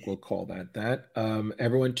 I think we'll call that.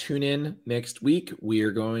 Everyone tune in next week. We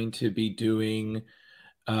are going to be doing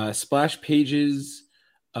Splash Pages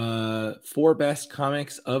 4 best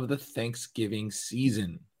comics of the Thanksgiving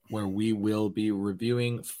season, where we will be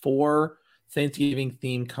reviewing 4 Thanksgiving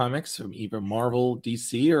themed comics from either Marvel,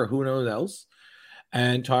 DC, or who knows else,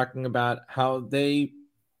 and talking about how they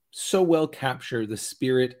so well capture the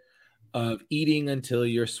spirit of eating until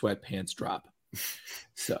your sweatpants drop.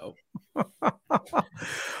 So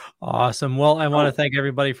awesome. Well, I want to thank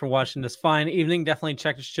everybody for watching this fine evening. Definitely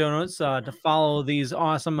check the show notes to follow these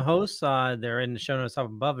awesome hosts. They're in the show notes up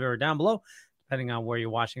above or down below, depending on where you're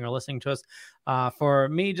watching or listening to us. For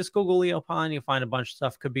me, just Google Leo Pond. You'll find a bunch of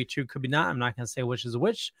stuff. Could be true, could be not. I'm not going to say which is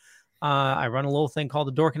which. I run a little thing called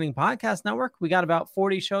the Dorkening Podcast Network. We got about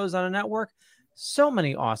 40 shows on a network. So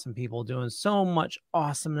many awesome people doing so much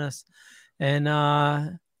awesomeness.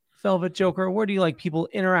 And Velvet Joker, where do you like people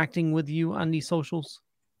interacting with you on these socials?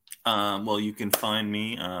 Well, you can find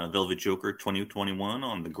me, Velvet Joker 2021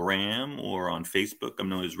 on the gram or on Facebook. I'm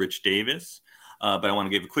known as Rich Davis. But I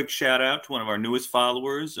want to give a quick shout out to one of our newest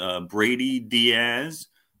followers, Brady Diaz,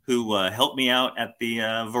 who helped me out at the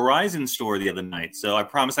Verizon store the other night. So I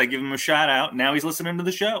promised I'd give him a shout out. Now he's listening to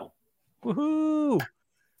the show. Woohoo!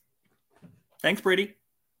 Thanks, Brady.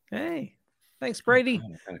 Hey, thanks, Brady.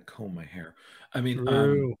 I gotta comb my hair. I mean,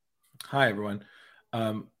 hi everyone.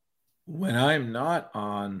 When I'm not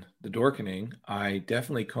on the Dorkening, I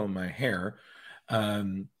definitely comb my hair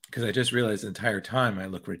because I just realized the entire time I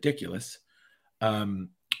look ridiculous.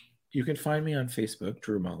 You can find me on Facebook,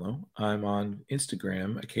 Drew Mallow. I'm on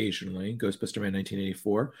Instagram occasionally,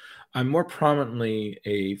 Ghostbusterman1984. I'm more prominently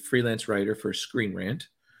a freelance writer for Screen Rant.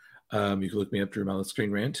 You can look me up, Drew Mallow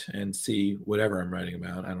Screen Rant, and see whatever I'm writing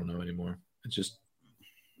about. I don't know anymore. It's just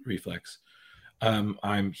reflex.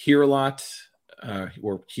 I'm here a lot,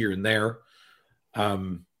 or here and there. I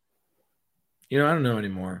don't know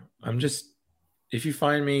anymore. I'm just, if you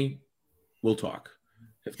find me, we'll talk.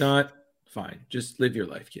 If not, fine. Just live your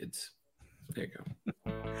life, kids. There you go.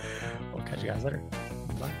 We'll catch you guys later.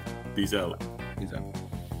 Bye. Peace out. Peace out.